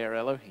Yahweh our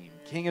Elohim,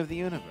 King of the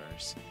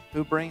universe,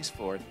 who brings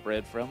forth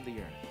bread from the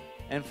earth,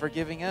 and for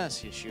giving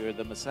us Yeshua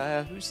the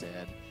Messiah, who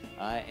said,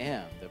 I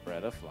am the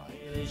bread of life.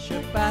 It is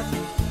Shabbat.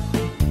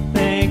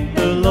 Thank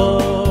the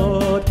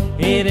Lord.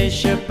 It is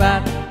Shabbat.